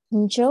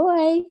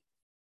 Enjoy.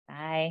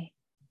 Bye.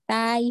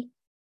 Bye.